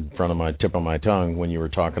mind, front of my tip of my tongue when you were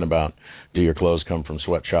talking about, do your clothes come from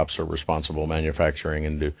sweatshops or responsible manufacturing,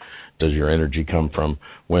 and does your energy come from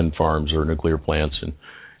wind farms or nuclear plants? And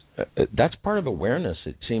that's part of awareness,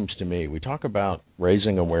 it seems to me. We talk about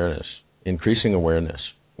raising awareness, increasing awareness.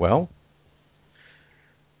 Well,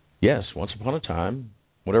 yes, once upon a time,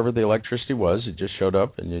 whatever the electricity was, it just showed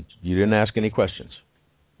up, and you didn't ask any questions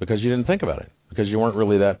because you didn't think about it, because you weren't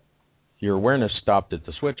really your awareness stopped at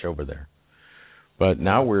the switch over there. But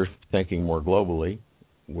now we're thinking more globally.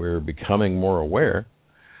 We're becoming more aware.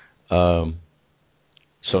 So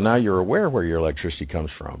now you're aware where your electricity comes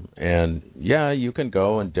from. And, yeah, you can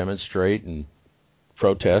go and demonstrate and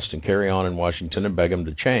protest and carry on in Washington and beg them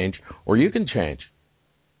to change, or you can change.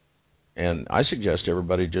 And I suggest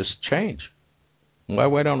everybody just change. Why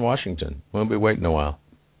wait on Washington? We'll be waiting a while.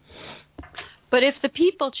 But if the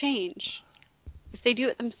people change, if they do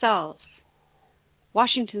it themselves,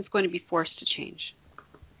 Washington's going to be forced to change.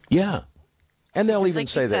 Yeah. And they'll even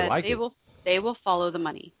say they like it. They will follow the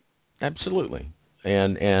money. Absolutely.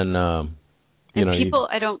 And people,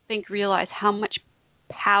 I don't think, realize how much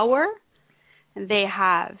power they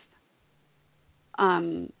have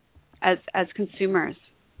as consumers,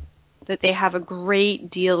 that they have a great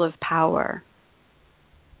deal of power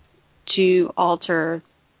to alter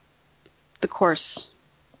the course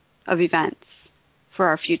of events for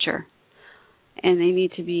our future. And they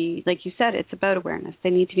need to be, like you said, it's about awareness. They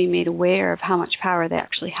need to be made aware of how much power they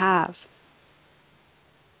actually have.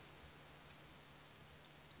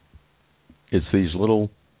 It's these little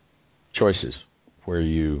choices where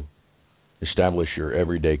you establish your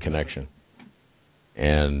everyday connection.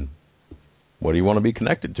 And what do you want to be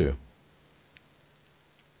connected to?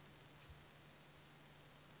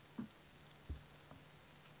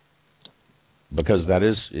 Because that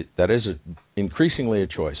is increasingly a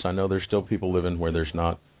choice. I know there's still people living where there's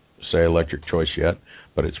not, say, electric choice yet,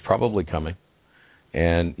 but it's probably coming.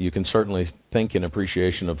 And you can certainly think in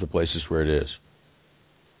appreciation of the places where it is.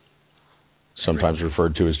 Sometimes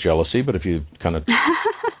referred to as jealousy, but if you kind of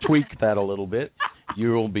tweak that a little bit,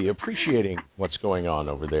 you'll be appreciating what's going on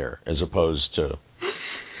over there, as opposed to,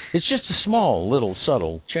 it's just a small, little,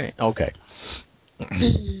 subtle change. Okay.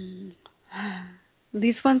 At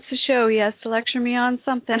least once a show, he has to lecture me on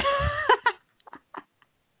something.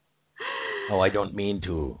 Oh, I don't mean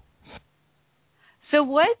to. So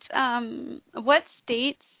what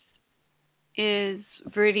states is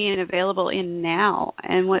Viridian available in now,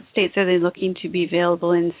 and what states are they looking to be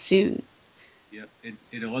available in soon? Yeah,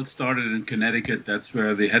 it all started in Connecticut. That's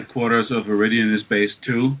where the headquarters of Viridian is based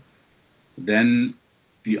too. Then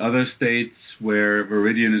the other states where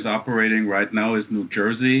Viridian is operating right now is New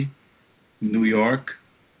Jersey, New York,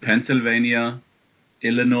 Pennsylvania,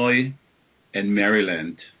 Illinois, and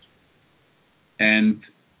Maryland. And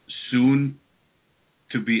soon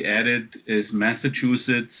to be added is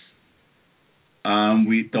Massachusetts.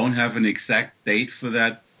 We don't have an exact date for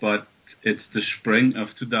that, but it's the spring of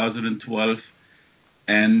 2012,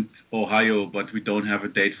 and Ohio, but we don't have a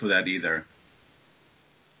date for that either.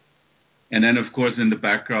 And then, of course, in the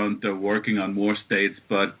background, they're working on more states,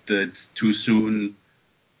 but it's too soon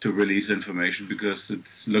to release information because it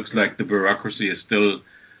looks like the bureaucracy is still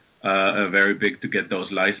very big to get those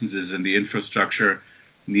licenses, and the infrastructure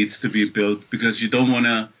needs to be built, because you don't want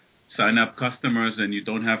to sign up customers and you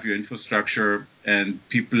don't have your infrastructure, and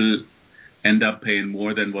people end up paying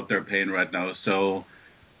more than what they're paying right now. So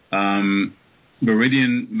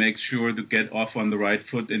Viridian makes sure to get off on the right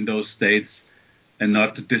foot in those states and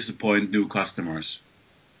not to disappoint new customers.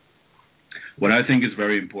 what I think is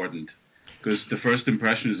very important, because the first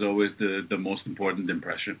impression is always the most important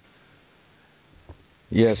impression.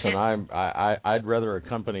 Yes, and I'd rather a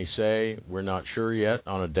company say we're not sure yet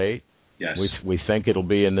on a date. Yes. We think it'll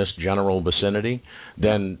be in this general vicinity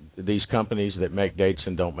than these companies that make dates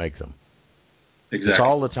and don't make them. Exactly. It's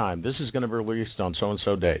all the time. This is going to be released on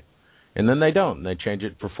so-and-so date. And then they don't, and they change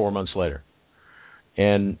it for 4 months later.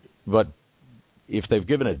 But if they've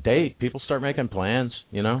given a date, people start making plans,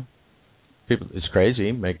 you know. It's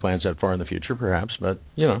crazy, make plans that far in the future perhaps, but,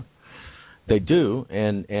 you know, they do.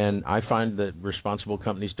 And I find that responsible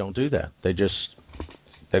companies don't do that. They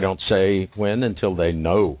don't say when until they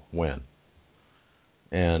know when.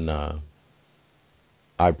 And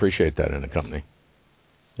I appreciate that in a company.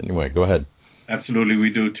 Anyway, go ahead. Absolutely, we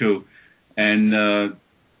do too. And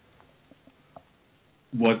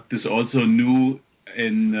what is also new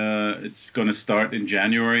it's going to start in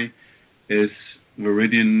January is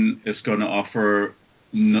Veridian is going to offer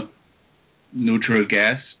neutral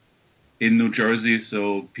gas in New Jersey,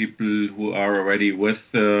 so people who are already with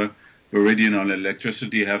Veridian on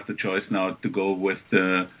electricity have the choice now to go with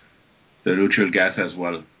the neutral gas as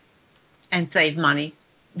well. And save money.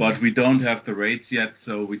 But we don't have the rates yet,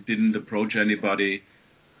 so we didn't approach anybody.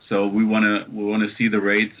 So we want to see the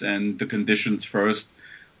rates and the conditions first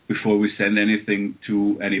before we send anything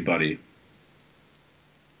to anybody.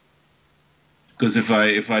 Because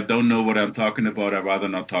if I don't know what I'm talking about, I'd rather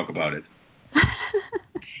not talk about it.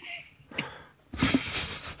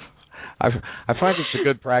 I find it's a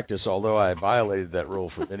good practice, although I violated that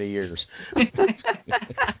rule for many years.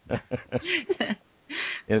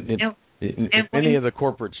 In many of the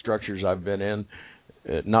corporate structures I've been in,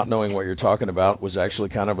 not knowing what you're talking about was actually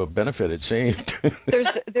kind of a benefit, it seemed.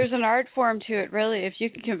 There's an art form to it, really. If you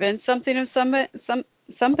can convince somebody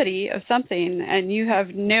of something, and you have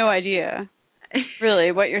no idea,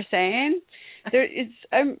 really, what you're saying,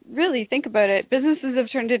 really think about it. Businesses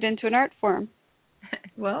have turned it into an art form.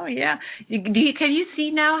 Well, yeah. Can you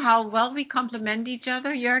see now how well we complement each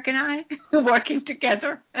other, Jörg and I, working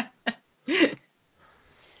together?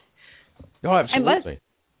 No, absolutely.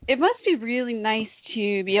 It must be really nice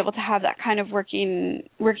to be able to have that kind of working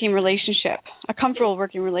relationship, a comfortable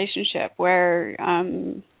working relationship where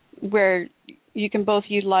you can both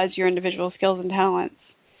utilize your individual skills and talents.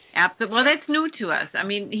 Absolutely. Well, that's new to us. I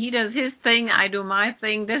mean, he does his thing, I do my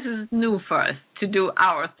thing. This is new for us to do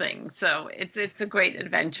our thing. So it's a great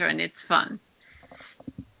adventure and it's fun.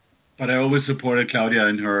 But I always supported Claudia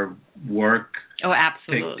in her work. Oh,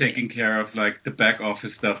 absolutely. Taking care of like the back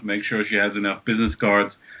office stuff, make sure she has enough business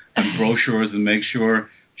cards and brochures, and make sure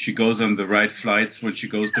she goes on the right flights when she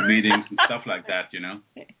goes to meetings and stuff like that, you know.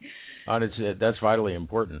 That's vitally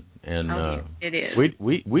important, and it is.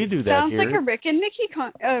 We do that. Sounds here. like a Rick and Nikki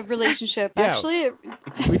relationship. Yeah, actually,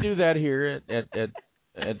 we do that here at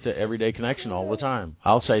the Everyday Connection all the time.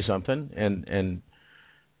 I'll say something, and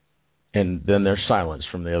then there's silence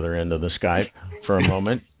from the other end of the Skype for a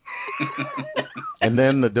moment. And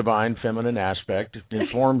then the divine feminine aspect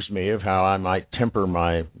informs me of how I might temper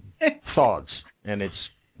my thoughts. And it's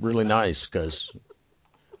really nice because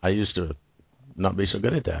I used to not be so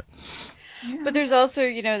good at that. But there's also,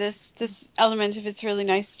 this element of it's really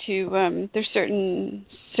nice to, there's certain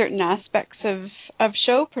aspects of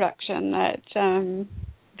show production that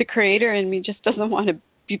the creator in me just doesn't want to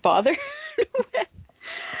be bothered with.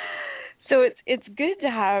 So it's good to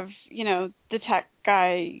have, the tech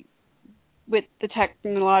guy with the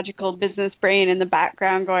technological business brain in the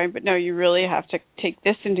background going, but no, you really have to take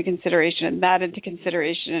this into consideration and that into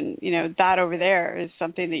consideration. And, that over there is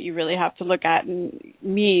something that you really have to look at. And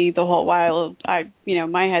me, the whole while,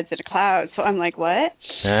 my head's in a cloud. So I'm like, what?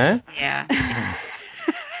 Huh? Yeah.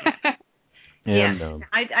 And,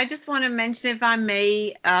 I just want to mention, if I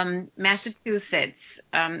may, Massachusetts.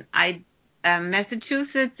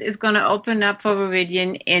 Massachusetts is going to open up for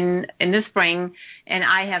Veridian in the spring, and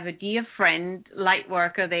I have a dear friend, light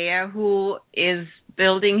worker there, who is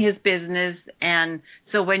building his business. And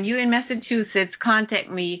so when you're in Massachusetts, contact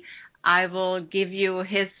me. I will give you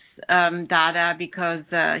his data because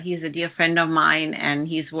he's a dear friend of mine and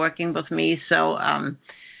he's working with me. So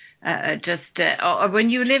or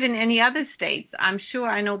when you live in any other states, I'm sure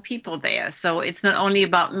I know people there. So it's not only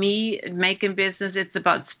about me making business, it's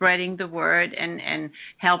about spreading the word and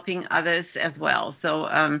helping others as well. So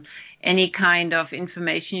any kind of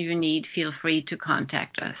information you need, feel free to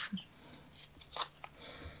contact us.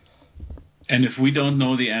 And if we don't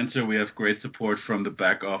know the answer, we have great support from the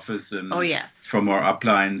back office and from our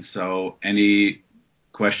upline. So any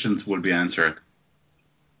questions will be answered.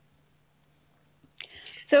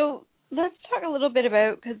 So let's talk a little bit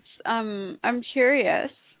about, because I'm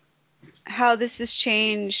curious, how this has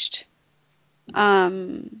changed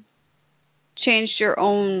your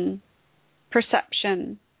own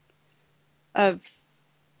perception of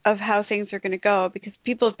how things are going to go, because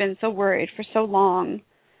people have been so worried for so long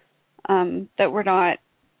that we're not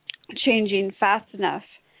changing fast enough.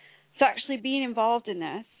 So actually being involved in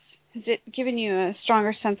this, has it given you a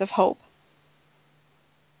stronger sense of hope?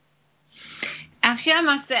 Actually, I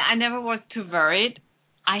must say I never was too worried.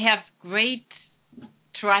 I have great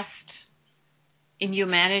trust in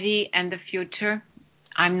humanity and the future.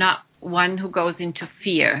 I'm not one who goes into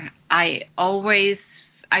fear. I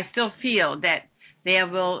still feel that there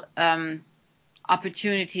will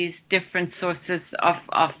opportunities, different sources of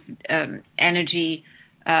energy.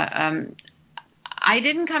 I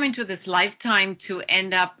didn't come into this lifetime to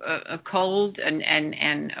end up cold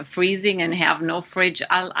and freezing and have no fridge.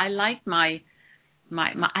 I like my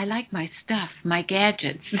stuff, my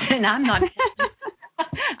gadgets, and I'm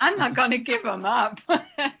not going to give them up.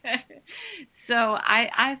 So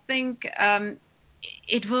I think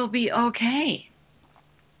it will be okay.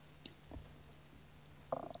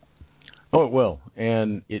 Oh, it will,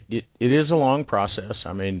 and it is a long process.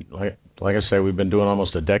 I mean, like I say, we've been doing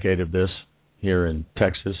almost a decade of this here in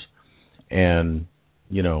Texas, and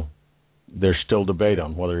there's still debate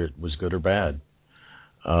on whether it was good or bad.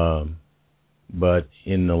 But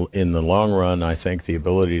in the long run, I think the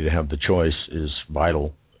ability to have the choice is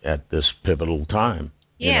vital at this pivotal time.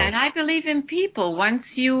 Yeah, and I believe in people. Once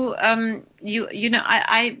if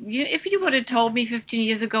you would have told me 15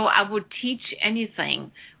 years ago I would teach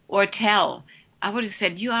anything or tell, I would have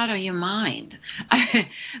said, you out of your mind.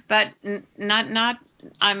 But not.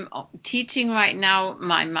 I'm teaching right now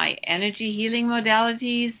my energy healing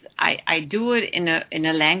modalities. I do it in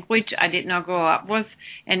a language I did not grow up with,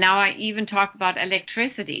 and now I even talk about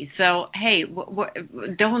electricity. So hey,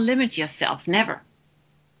 don't limit yourself. Never.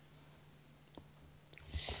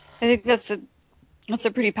 I think that's a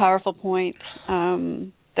pretty powerful point.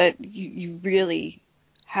 That you really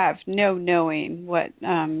have no knowing what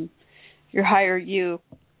your higher you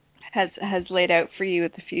has laid out for you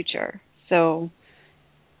at the future. So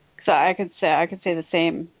I could say the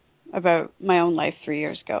same about my own life 3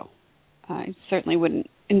 years ago. I certainly wouldn't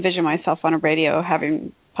envision myself on a radio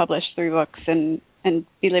having published 3 books and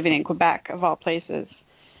be living in Quebec of all places.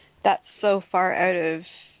 That's so far out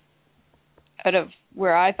of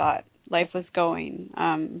where I thought life was going.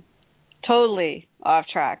 Totally off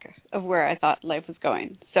track of where I thought life was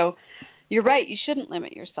going. So you're right, you shouldn't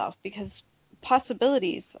limit yourself, because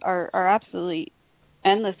possibilities are absolutely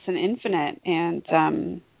endless and infinite, and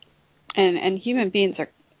human beings are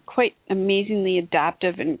quite amazingly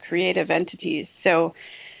adaptive and creative entities. So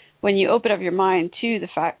when you open up your mind to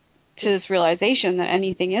this realization that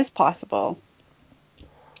anything is possible,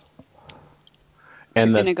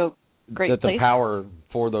 and you're going to go great that places. The power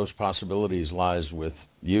for those possibilities lies with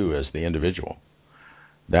you as the individual.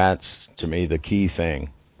 That's, to me, the key thing.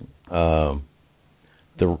 It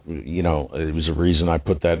was a reason I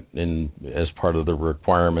put that in as part of the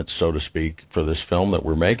requirements, so to speak, for this film that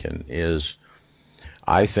we're making, is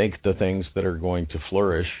I think the things that are going to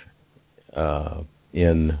flourish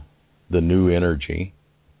in the new energy,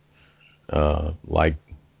 like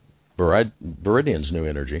Viridian's new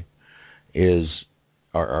energy,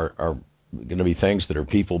 are going to be things that are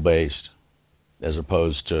people-based, as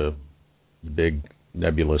opposed to the big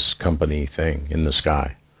nebulous company thing in the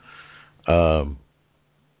sky.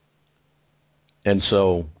 And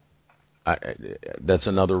so that's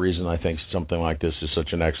another reason I think something like this is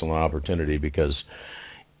such an excellent opportunity, because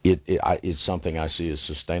it's something I see as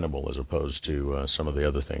sustainable, as opposed to some of the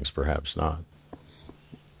other things perhaps not.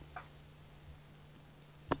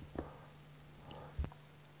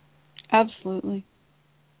 Absolutely.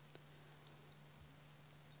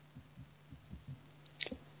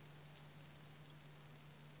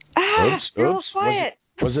 You're all quiet.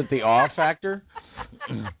 Was it the awe factor?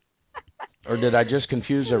 Or did I just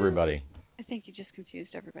confuse everybody? I think you just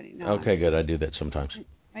confused everybody. No. Okay, good. I do that sometimes. It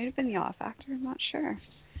might have been the awe factor. I'm not sure.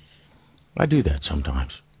 I do that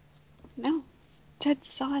sometimes. No. Dead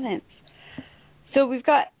silence. So we've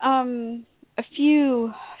got a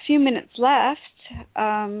few minutes left.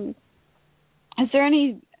 Is there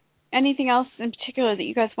anything else in particular that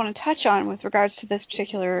you guys want to touch on with regards to this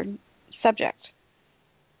particular subject?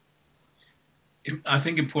 I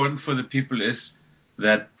think important for the people is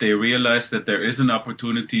that they realize that there is an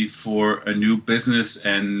opportunity for a new business.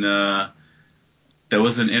 And there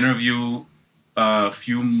was an interview a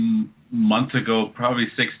few months ago, probably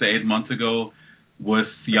 6 to 8 months ago, with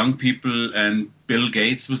young people, and Bill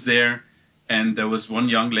Gates was there. And there was one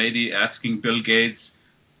young lady asking Bill Gates,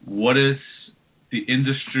 what is the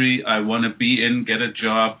industry I want to be in, get a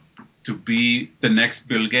job to be the next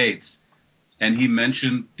Bill Gates. And he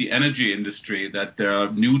mentioned the energy industry, that there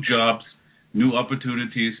are new jobs, new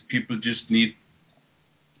opportunities. People just need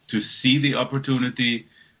to see the opportunity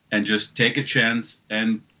and just take a chance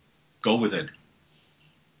and go with it.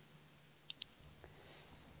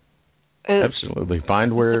 Absolutely.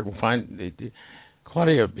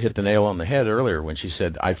 Claudia hit the nail on the head earlier when she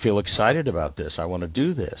said, I feel excited about this. I want to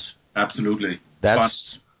do this. Absolutely. That's Fun.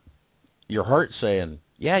 Your heart saying,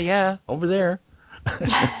 yeah, over there.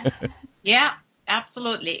 Yeah,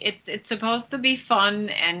 absolutely. It's supposed to be fun,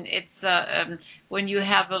 and it's when you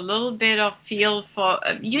have a little bit of feel for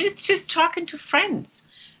it's just talking to friends,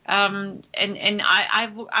 and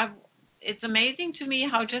I've it's amazing to me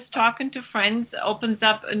how just talking to friends opens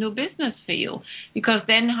up a new business for you, because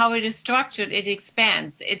then how it is structured, it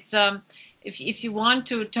expands. It's if you want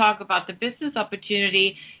to talk about the business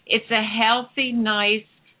opportunity, it's a healthy, nice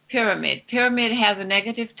pyramid. Pyramid has a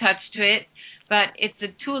negative touch to it, but it's a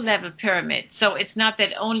 2-level pyramid. So it's not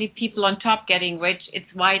that only people on top getting rich,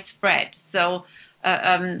 it's widespread. So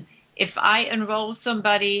if I enroll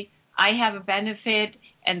somebody, I have a benefit,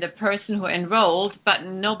 and the person who enrolled, but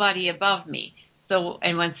nobody above me. So,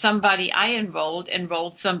 and when somebody I enrolled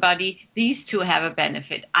somebody, these two have a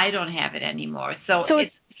benefit. I don't have it anymore. So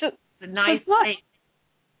it's a nice thing.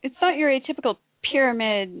 It's not your atypical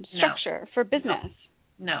pyramid structure for business.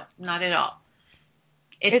 No, not at all.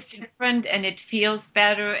 It's different, and it feels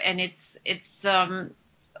better, and it's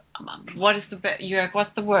what's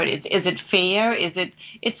the word? Is it fair?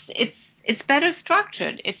 It's better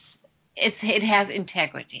structured. It has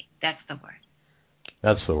integrity. That's the word.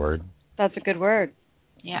 That's the word. That's a good word.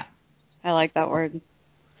 Yeah. I like that word.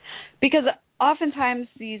 Because oftentimes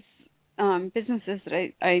these businesses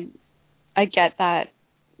that I get that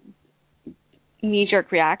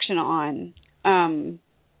knee-jerk reaction on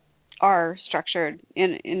are structured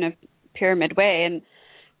in a pyramid way, and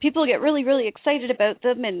people get really, really excited about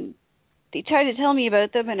them, and they try to tell me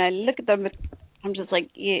about them, and I look at them, I'm just like,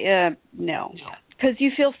 no. Because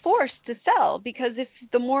you feel forced to sell, because if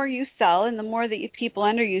the more you sell and the more that people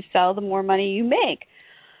under you sell, the more money you make.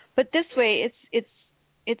 But this way,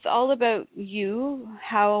 it's all about you,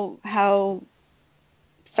 how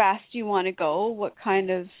fast you want to go, what kind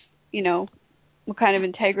of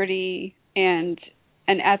integrity and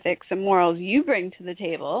ethics and morals you bring to the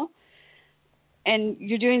table, and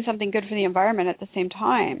you're doing something good for the environment at the same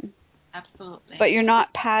time. Absolutely. But you're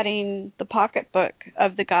not padding the pocketbook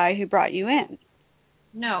of the guy who brought you in.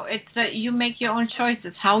 No, it's you make your own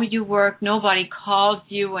choices. How you work, nobody calls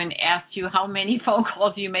you and asks you how many phone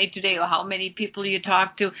calls you made today or how many people you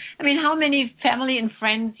talk to. I mean, how many family and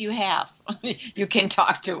friends you have you can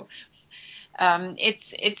talk to.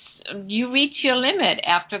 It's you reach your limit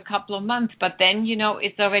after a couple of months, but then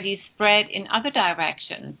it's already spread in other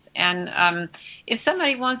directions. And if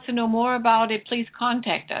somebody wants to know more about it, please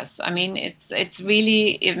contact us. I mean, it's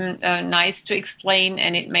really nice to explain,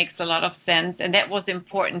 and it makes a lot of sense. And that was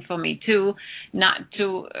important for me too, not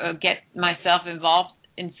to get myself involved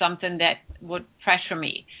in something that would pressure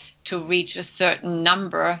me to reach a certain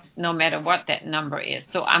number, no matter what that number is.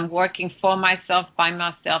 So I'm working for myself, by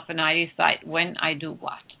myself, and I decide when I do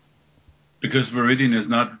what. Because Viridian is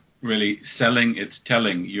not really selling, it's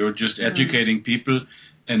telling. You're just educating people,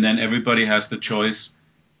 and then everybody has the choice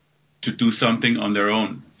to do something on their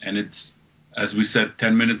own. And it's, as we said,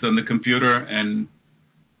 10 minutes on the computer, and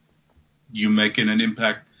you're making an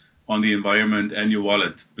impact on the environment and your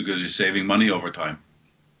wallet because you're saving money over time.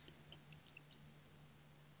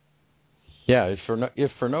 Yeah,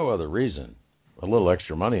 if for no other reason, a little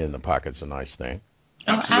extra money in the pocket's a nice thing.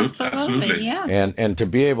 Absolutely. Yeah. And to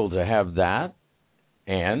be able to have that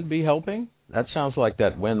and be helping, that sounds like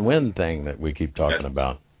that win-win thing that we keep talking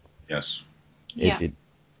about. Yes.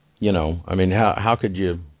 I mean, how could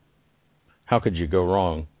you go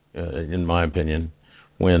wrong, in my opinion,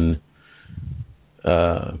 when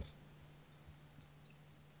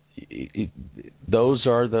those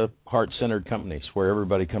are the heart-centered companies where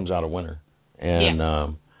everybody comes out a winner. And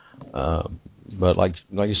but like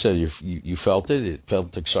you said, you felt it. It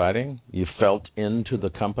felt exciting. You felt into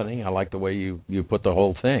the company. I like the way you put the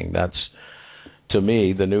whole thing. That's, to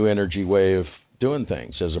me, the new energy way of doing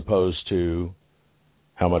things, as opposed to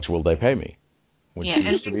how much will they pay me, which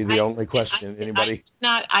used to be the only question anybody.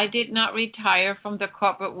 I did not retire from the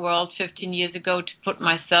corporate world 15 years ago to put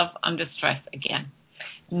myself under stress again.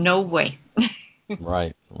 No way.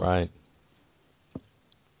 Right.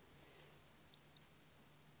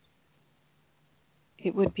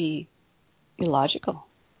 It would be illogical.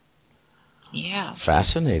 Yeah.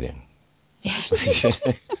 Fascinating.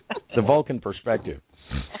 The Vulcan perspective.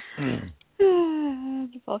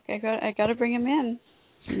 The Vulcan. I got to bring him in.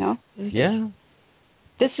 You know. Yeah.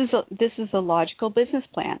 This is a logical business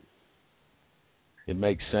plan. It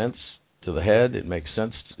makes sense to the head. It makes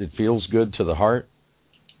sense. It feels good to the heart.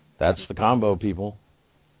 That's the combo, people.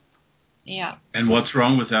 Yeah. And what's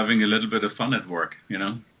wrong with having a little bit of fun at work, you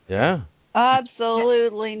know? Yeah.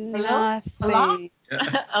 Absolutely nothing. A lot.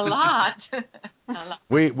 A lot.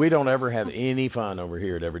 We don't ever have any fun over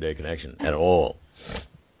here at Everyday Connection at all.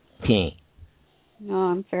 No,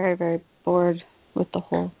 I'm very, very bored with the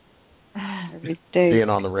whole everyday being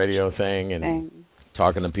on the radio thing and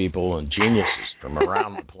talking to people and geniuses from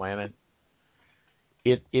around the planet.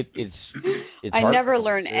 It's I never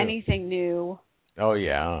learn anything new. Oh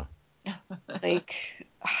yeah. Like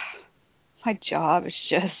my job is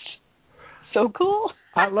just so cool.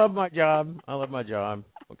 I love my job.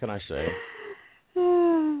 What can I say?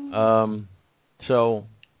 So,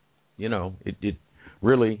 you know, it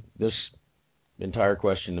really, this entire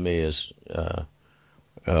question to me is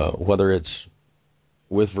whether it's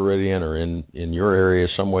with Veridian or in your area,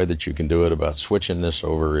 some way that you can do it about switching this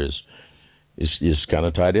over is kind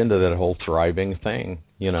of tied into that whole thriving thing,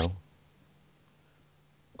 you know.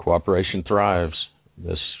 Cooperation thrives.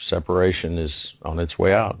 This separation is on its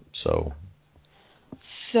way out. So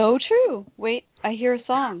true. Wait, I hear a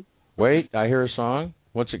song.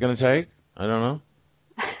 What's it going to take? I don't know.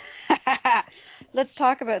 Let's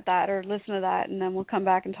talk about that or listen to that, and then we'll come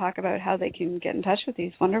back and talk about how they can get in touch with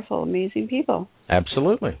these wonderful, amazing people.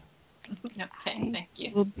 Absolutely. Okay, thank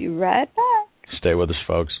you. We'll be right back. Stay with us,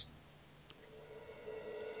 folks.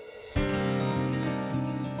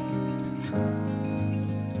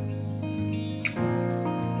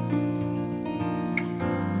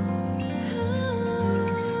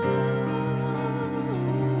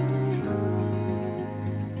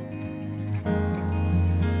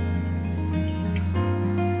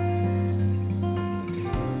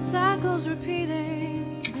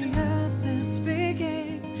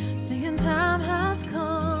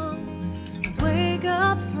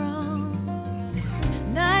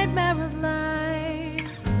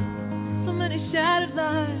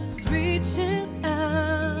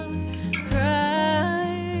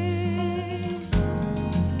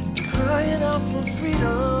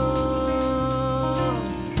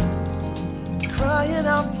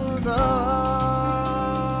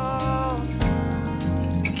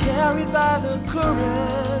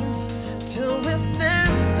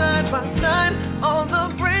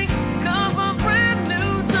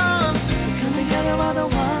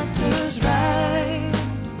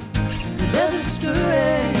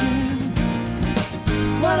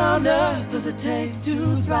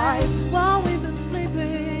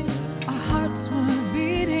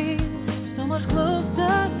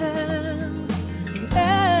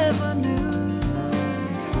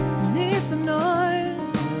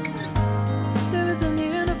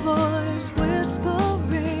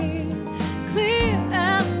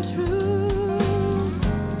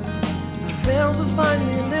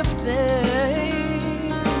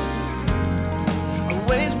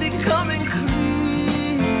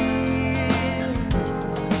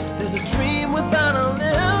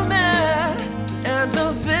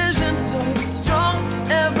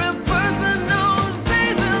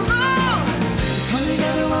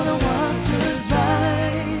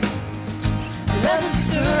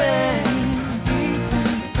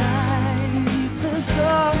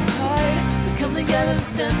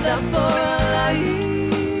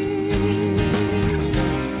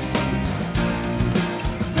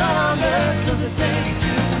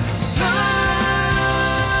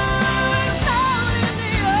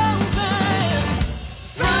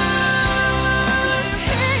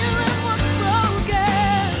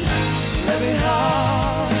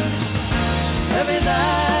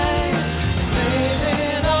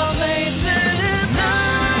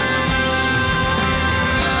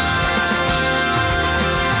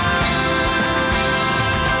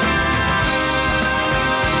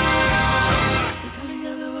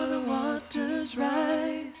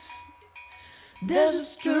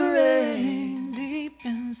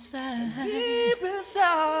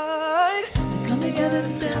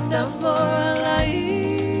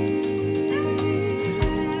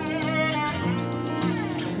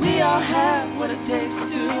 What it takes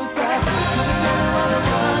to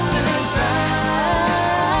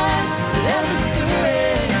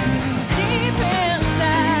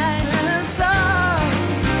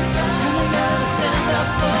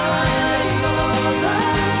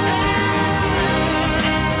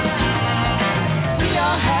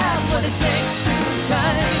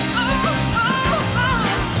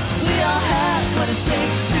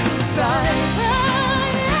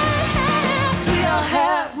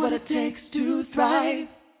takes to thrive.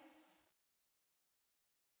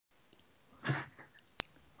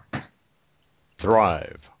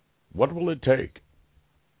 Thrive. What will it take?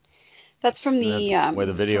 That's from the where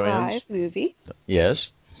the video Thrive ends? movie. Yes.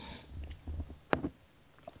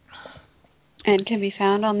 And can be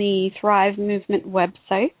found on the Thrive Movement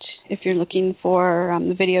website. If you're looking for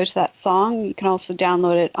the video to that song, you can also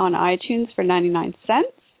download it on iTunes for 99 cents.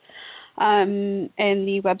 And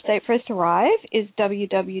the website for Thrive is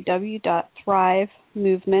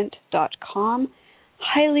www.thrivemovement.com.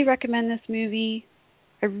 Highly recommend this movie.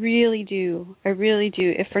 I really do. I really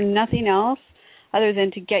do. If for nothing else, other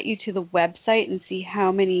than to get you to the website and see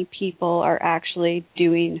how many people are actually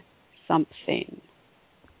doing something.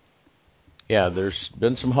 Yeah, there's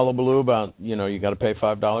been some hullabaloo about, you got to pay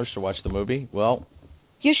 $5 to watch the movie. Well,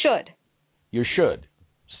 you should. You should,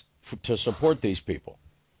 to support these people.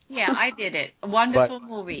 Yeah, I did it. A wonderful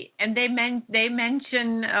movie. And they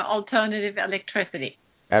mention alternative electricity.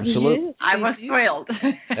 Absolutely. Yes, I was thrilled.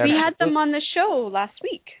 We had them on the show last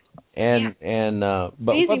week. But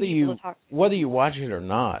whether you watch it or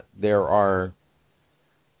not, there are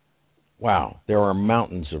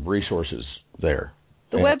mountains of resources there.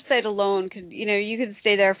 The website alone you could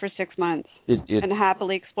stay there for 6 months and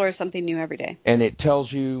happily explore something new every day. And it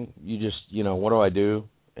tells you just, what do I do?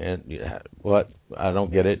 And what? I don't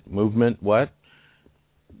get it. Movement, what?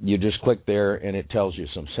 You just click there and it tells you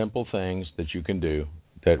some simple things that you can do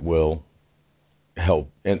that will help.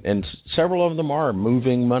 And several of them are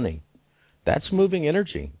moving money. That's moving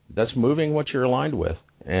energy. That's moving what you're aligned with.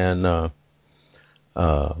 And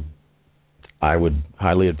I would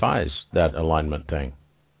highly advise that alignment thing.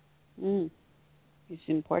 It's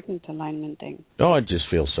important alignment thing. Oh, it just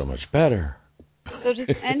feels so much better. So does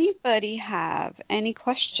anybody have any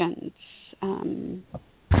questions?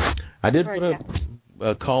 I did put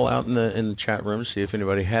a call out in the chat room to see if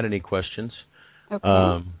anybody had any questions. Okay.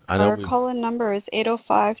 Our call-in number is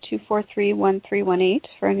 805-243-1318.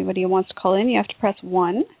 For anybody who wants to call in, you have to press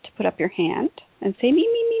 1 to put up your hand and say me.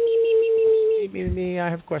 I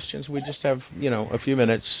have questions. We just have, a few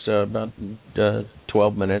minutes, about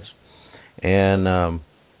 12 minutes. And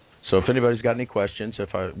so if anybody's got any questions,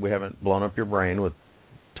 we haven't blown up your brain with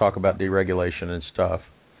talk about deregulation and stuff,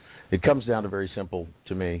 it comes down to very simple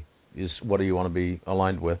to me, is what do you want to be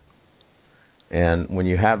aligned with? And when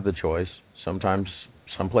you have the choice, sometimes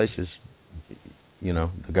some places,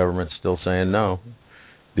 the government's still saying no.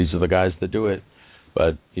 These are the guys that do it.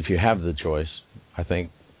 But if you have the choice, I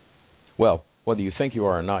think, whether you think you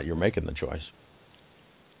are or not, you're making the choice.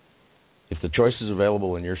 If the choice is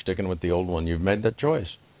available and you're sticking with the old one, you've made that choice.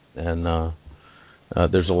 And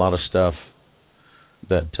there's a lot of stuff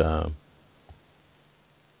that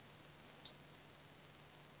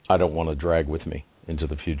I don't want to drag with me into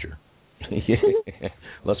the future.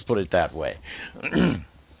 Let's put it that way. And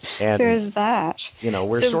there's that.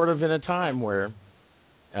 We're sort of in a time where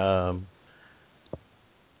the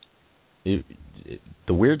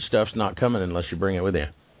weird stuff's not coming unless you bring it with you.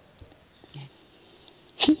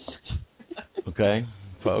 Okay,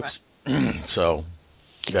 folks? So,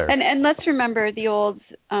 there. And let's remember the old,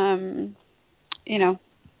 that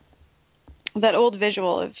old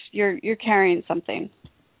visual of you're carrying something.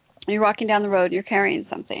 You're walking down the road, you're carrying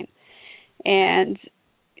something. And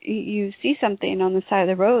you see something on the side of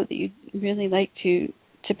the road that you'd really like to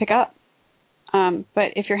pick up.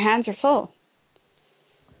 But if your hands are full,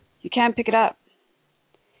 you can't pick it up.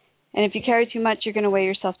 And if you carry too much, you're going to weigh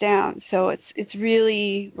yourself down. So it's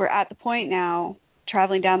really, we're at the point now,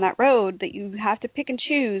 traveling down that road, that you have to pick and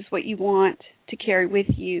choose what you want to carry with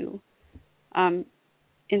you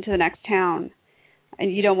into the next town.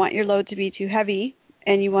 And you don't want your load to be too heavy,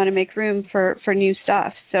 and you want to make room for new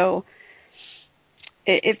stuff. So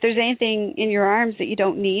if there's anything in your arms that you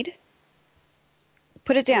don't need,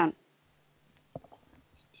 put it down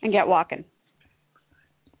and get walking.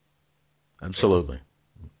 Absolutely.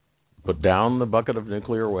 Put down the bucket of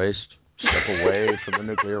nuclear waste, step away from the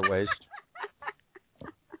nuclear waste,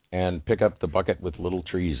 and pick up the bucket with little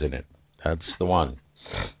trees in it. That's the one.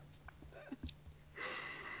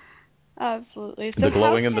 Absolutely. So the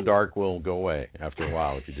glowing in the dark will go away after a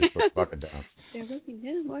while if you just put the bucket down. There will be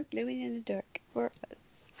no more glowing in the dark for us.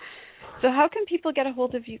 So how can people get a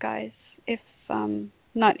hold of you guys when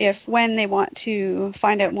they want to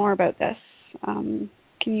find out more about this?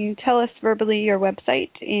 Can you tell us verbally your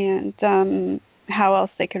website and how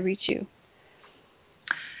else they could reach you?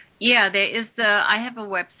 Yeah, I have a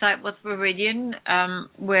website with Viridian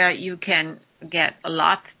where you can get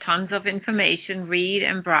tons of information, read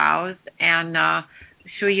and browse, and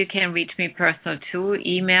sure you can reach me personal too,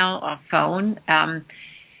 email or phone.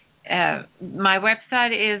 My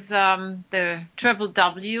website is the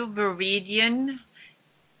www.viridian,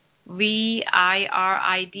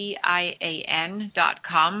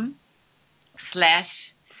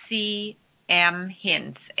 VIRIDIAN.com/CM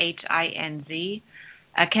Hinz.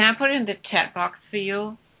 Can I put it in the chat box for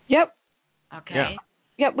you? Yep. Okay. Yeah.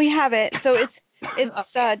 Yep, we have it. So it's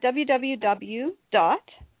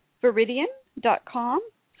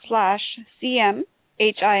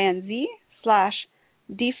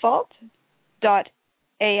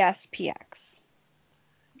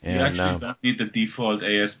You actually don't need the default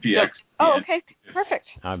ASPX. Oh, okay. Perfect.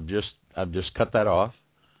 I've just cut that off.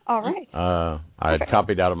 All right. I had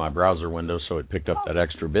copied out of my browser window, so it picked up that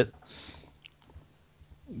extra bit.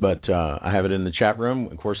 But I have it in the chat room.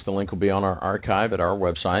 Of course, the link will be on our archive at our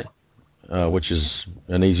website, which is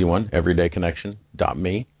an easy one,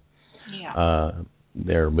 everydayconnection.me. Yeah.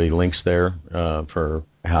 There will be links there for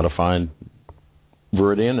how to find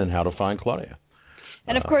Viridian and how to find Claudia.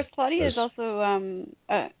 And, of course, Claudia is also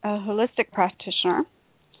a holistic practitioner.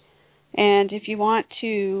 And if you want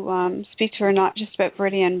to speak to her not just about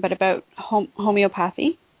Viridian, but about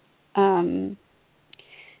homeopathy and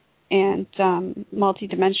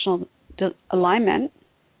multidimensional alignment,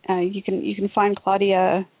 you can find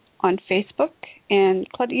Claudia on Facebook. And,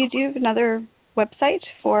 Claudia, do you have another website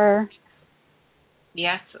for...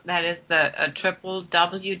 Yes, that is the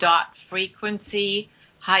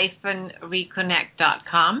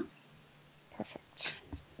www.frequency-reconnect.com. Perfect.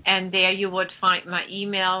 And there you would find my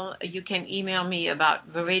email. You can email me about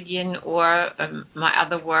Viridian or my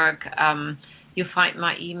other work. You find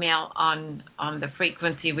my email on the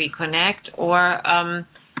Frequency Reconnect, or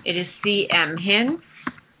it is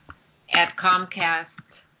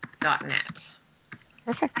cmhinz@comcast.net.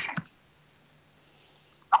 Perfect.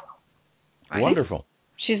 Right? Wonderful.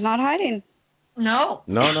 She's not hiding. No.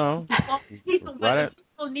 No. People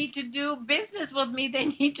need to do business with me. They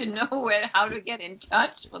need to know how to get in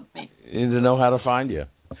touch with me. You need to know how to find you.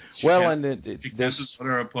 Well, and this is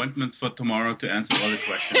other appointments for tomorrow to answer all the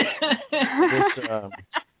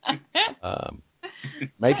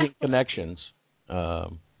questions. Making connections.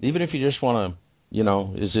 Even if you just want to,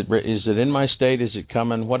 is it in my state? Is it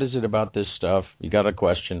coming? What is it about this stuff? You got a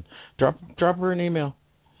question? Drop her an email.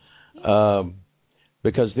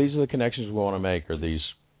 Because these are the connections we want to make, are these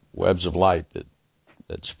webs of light that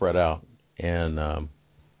spread out, and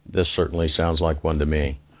this certainly sounds like one to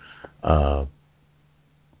me, and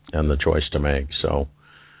the choice to make. So,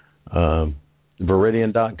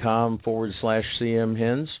 Viridian.com/CM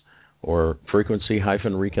Hinz or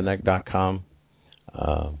frequency-reconnect.com,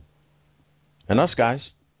 and us guys,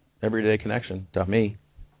 everydayconnection.me.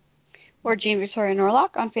 Or Jean Victoria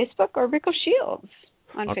Norlock on Facebook, or Rico Shields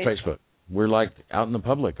on Facebook. We're like out in the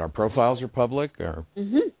public. Our profiles are public.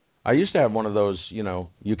 I used to have one of those,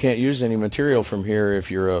 you can't use any material from here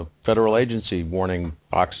if you're a federal agency warning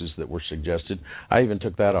boxes that were suggested. I even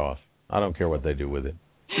took that off. I don't care what they do with it.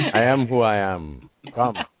 I am who I am.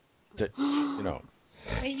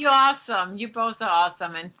 You're awesome. You both are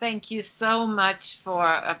awesome, and thank you so much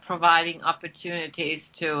for providing opportunities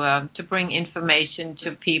to bring information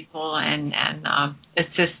to people and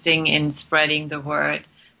assisting in spreading the word.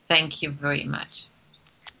 Thank you very much.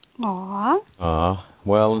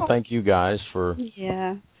 Well, and thank you guys for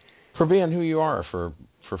being who you are, for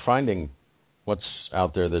finding what's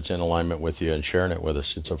out there that's in alignment with you and sharing it with us.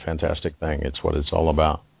 It's a fantastic thing. It's what it's all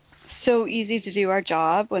about. So easy to do our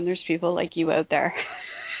job when there's people like you out there.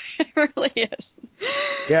 It really is.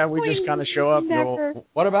 Yeah, we just kind of show up and go,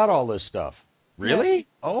 what about all this stuff? Really? Yeah.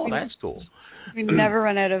 Oh, that's cool. We never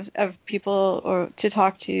run out of people or to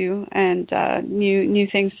talk to and new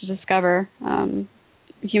things to discover.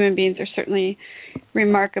 Human beings are certainly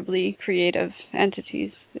remarkably creative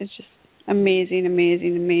entities. It's just amazing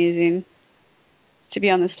to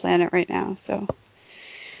be on this planet right now. So,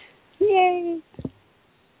 yay!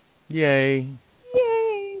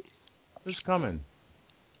 Who's coming?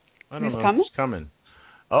 I don't know. Coming? Who's coming?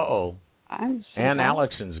 Uh-oh. I'm so Ann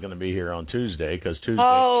Alexson's going to be here on Tuesday, because Tuesday,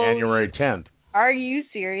 January 10th. Are you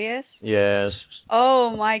serious? Yes.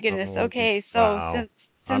 Oh, my goodness. Okay, so wow. since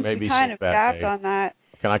we kind of gapped on that.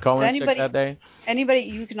 Can I call in sick that day?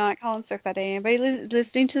 You cannot call in sick that day. Anybody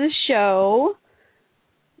listening to the show,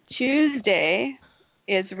 Tuesday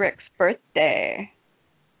is Rick's birthday.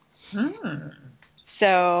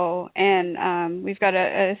 So, and we've got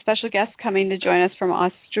a special guest coming to join us from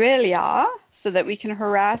Australia so that we can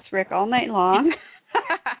harass Rick all night long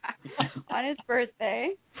on his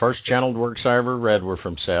birthday. First channeled works I ever read were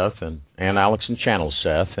from Seth, and Ann Alexson channels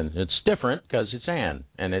Seth, and it's different because it's Ann,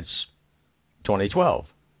 and it's 2012,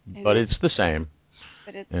 but it's the same.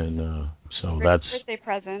 But it's so that's birthday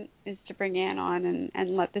present is to bring Anne on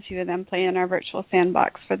and let the two of them play in our virtual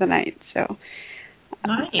sandbox for the night. So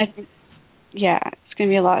nice. I think, yeah, it's going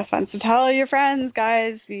to be a lot of fun. So tell all your friends,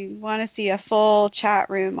 guys. We want to see a full chat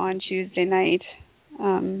room on Tuesday night.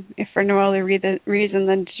 If for no other reason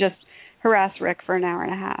than to just harass Rick for an hour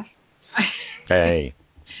and a half. Hey.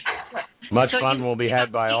 Much fun will be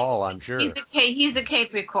had by all, I'm sure. He's a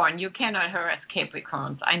Capricorn. You cannot harass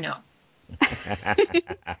Capricorns. I know.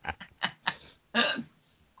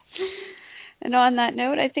 And on that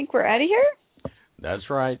note, I think we're out of here. That's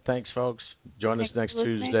right. Thanks, folks. Join us next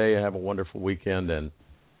Tuesday. Have a wonderful weekend and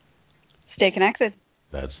stay connected.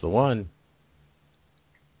 That's the one.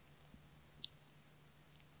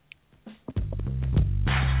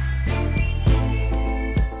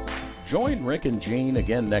 Join Rick and Jean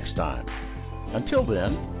again next time. Until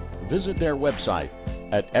then, visit their website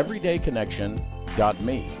at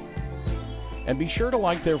everydayconnection.me. And be sure to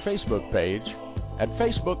like their Facebook page at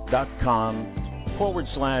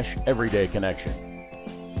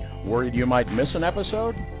facebook.com/everydayconnection. Worried you might miss an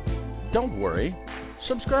episode? Don't worry.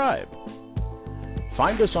 Subscribe.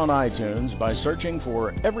 Find us on iTunes by searching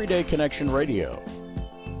for Everyday Connection Radio.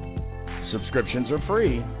 Subscriptions are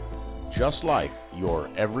free, just like your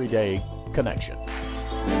Everyday Connection.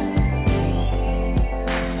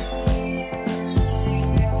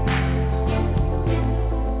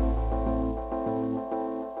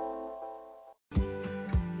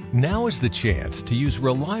 Now is the chance to use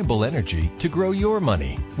reliable energy to grow your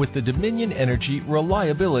money with the Dominion Energy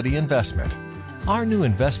Reliability Investment. Our new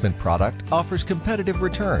investment product offers competitive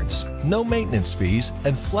returns, no maintenance fees,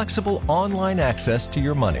 and flexible online access to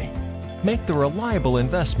your money. Make the reliable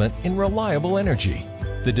investment in reliable energy.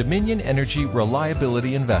 The Dominion Energy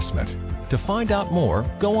Reliability Investment. To find out more,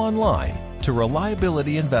 go online to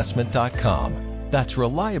reliabilityinvestment.com. That's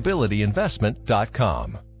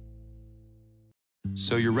reliabilityinvestment.com.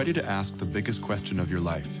 So you're ready to ask the biggest question of your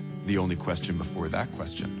life, the only question before that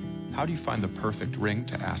question. How do you find the perfect ring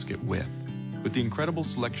to ask it with? With the incredible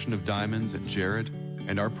selection of diamonds at Jared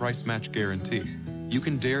and our price match guarantee, you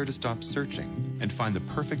can dare to stop searching and find the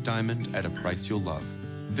perfect diamond at a price you'll love.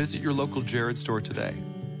 Visit your local Jared store today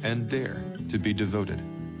and dare to be devoted.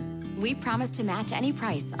 We promise to match any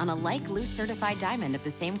price on a like loose certified diamond of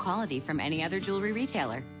the same quality from any other jewelry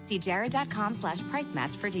retailer. See jared.com/price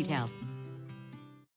match for details.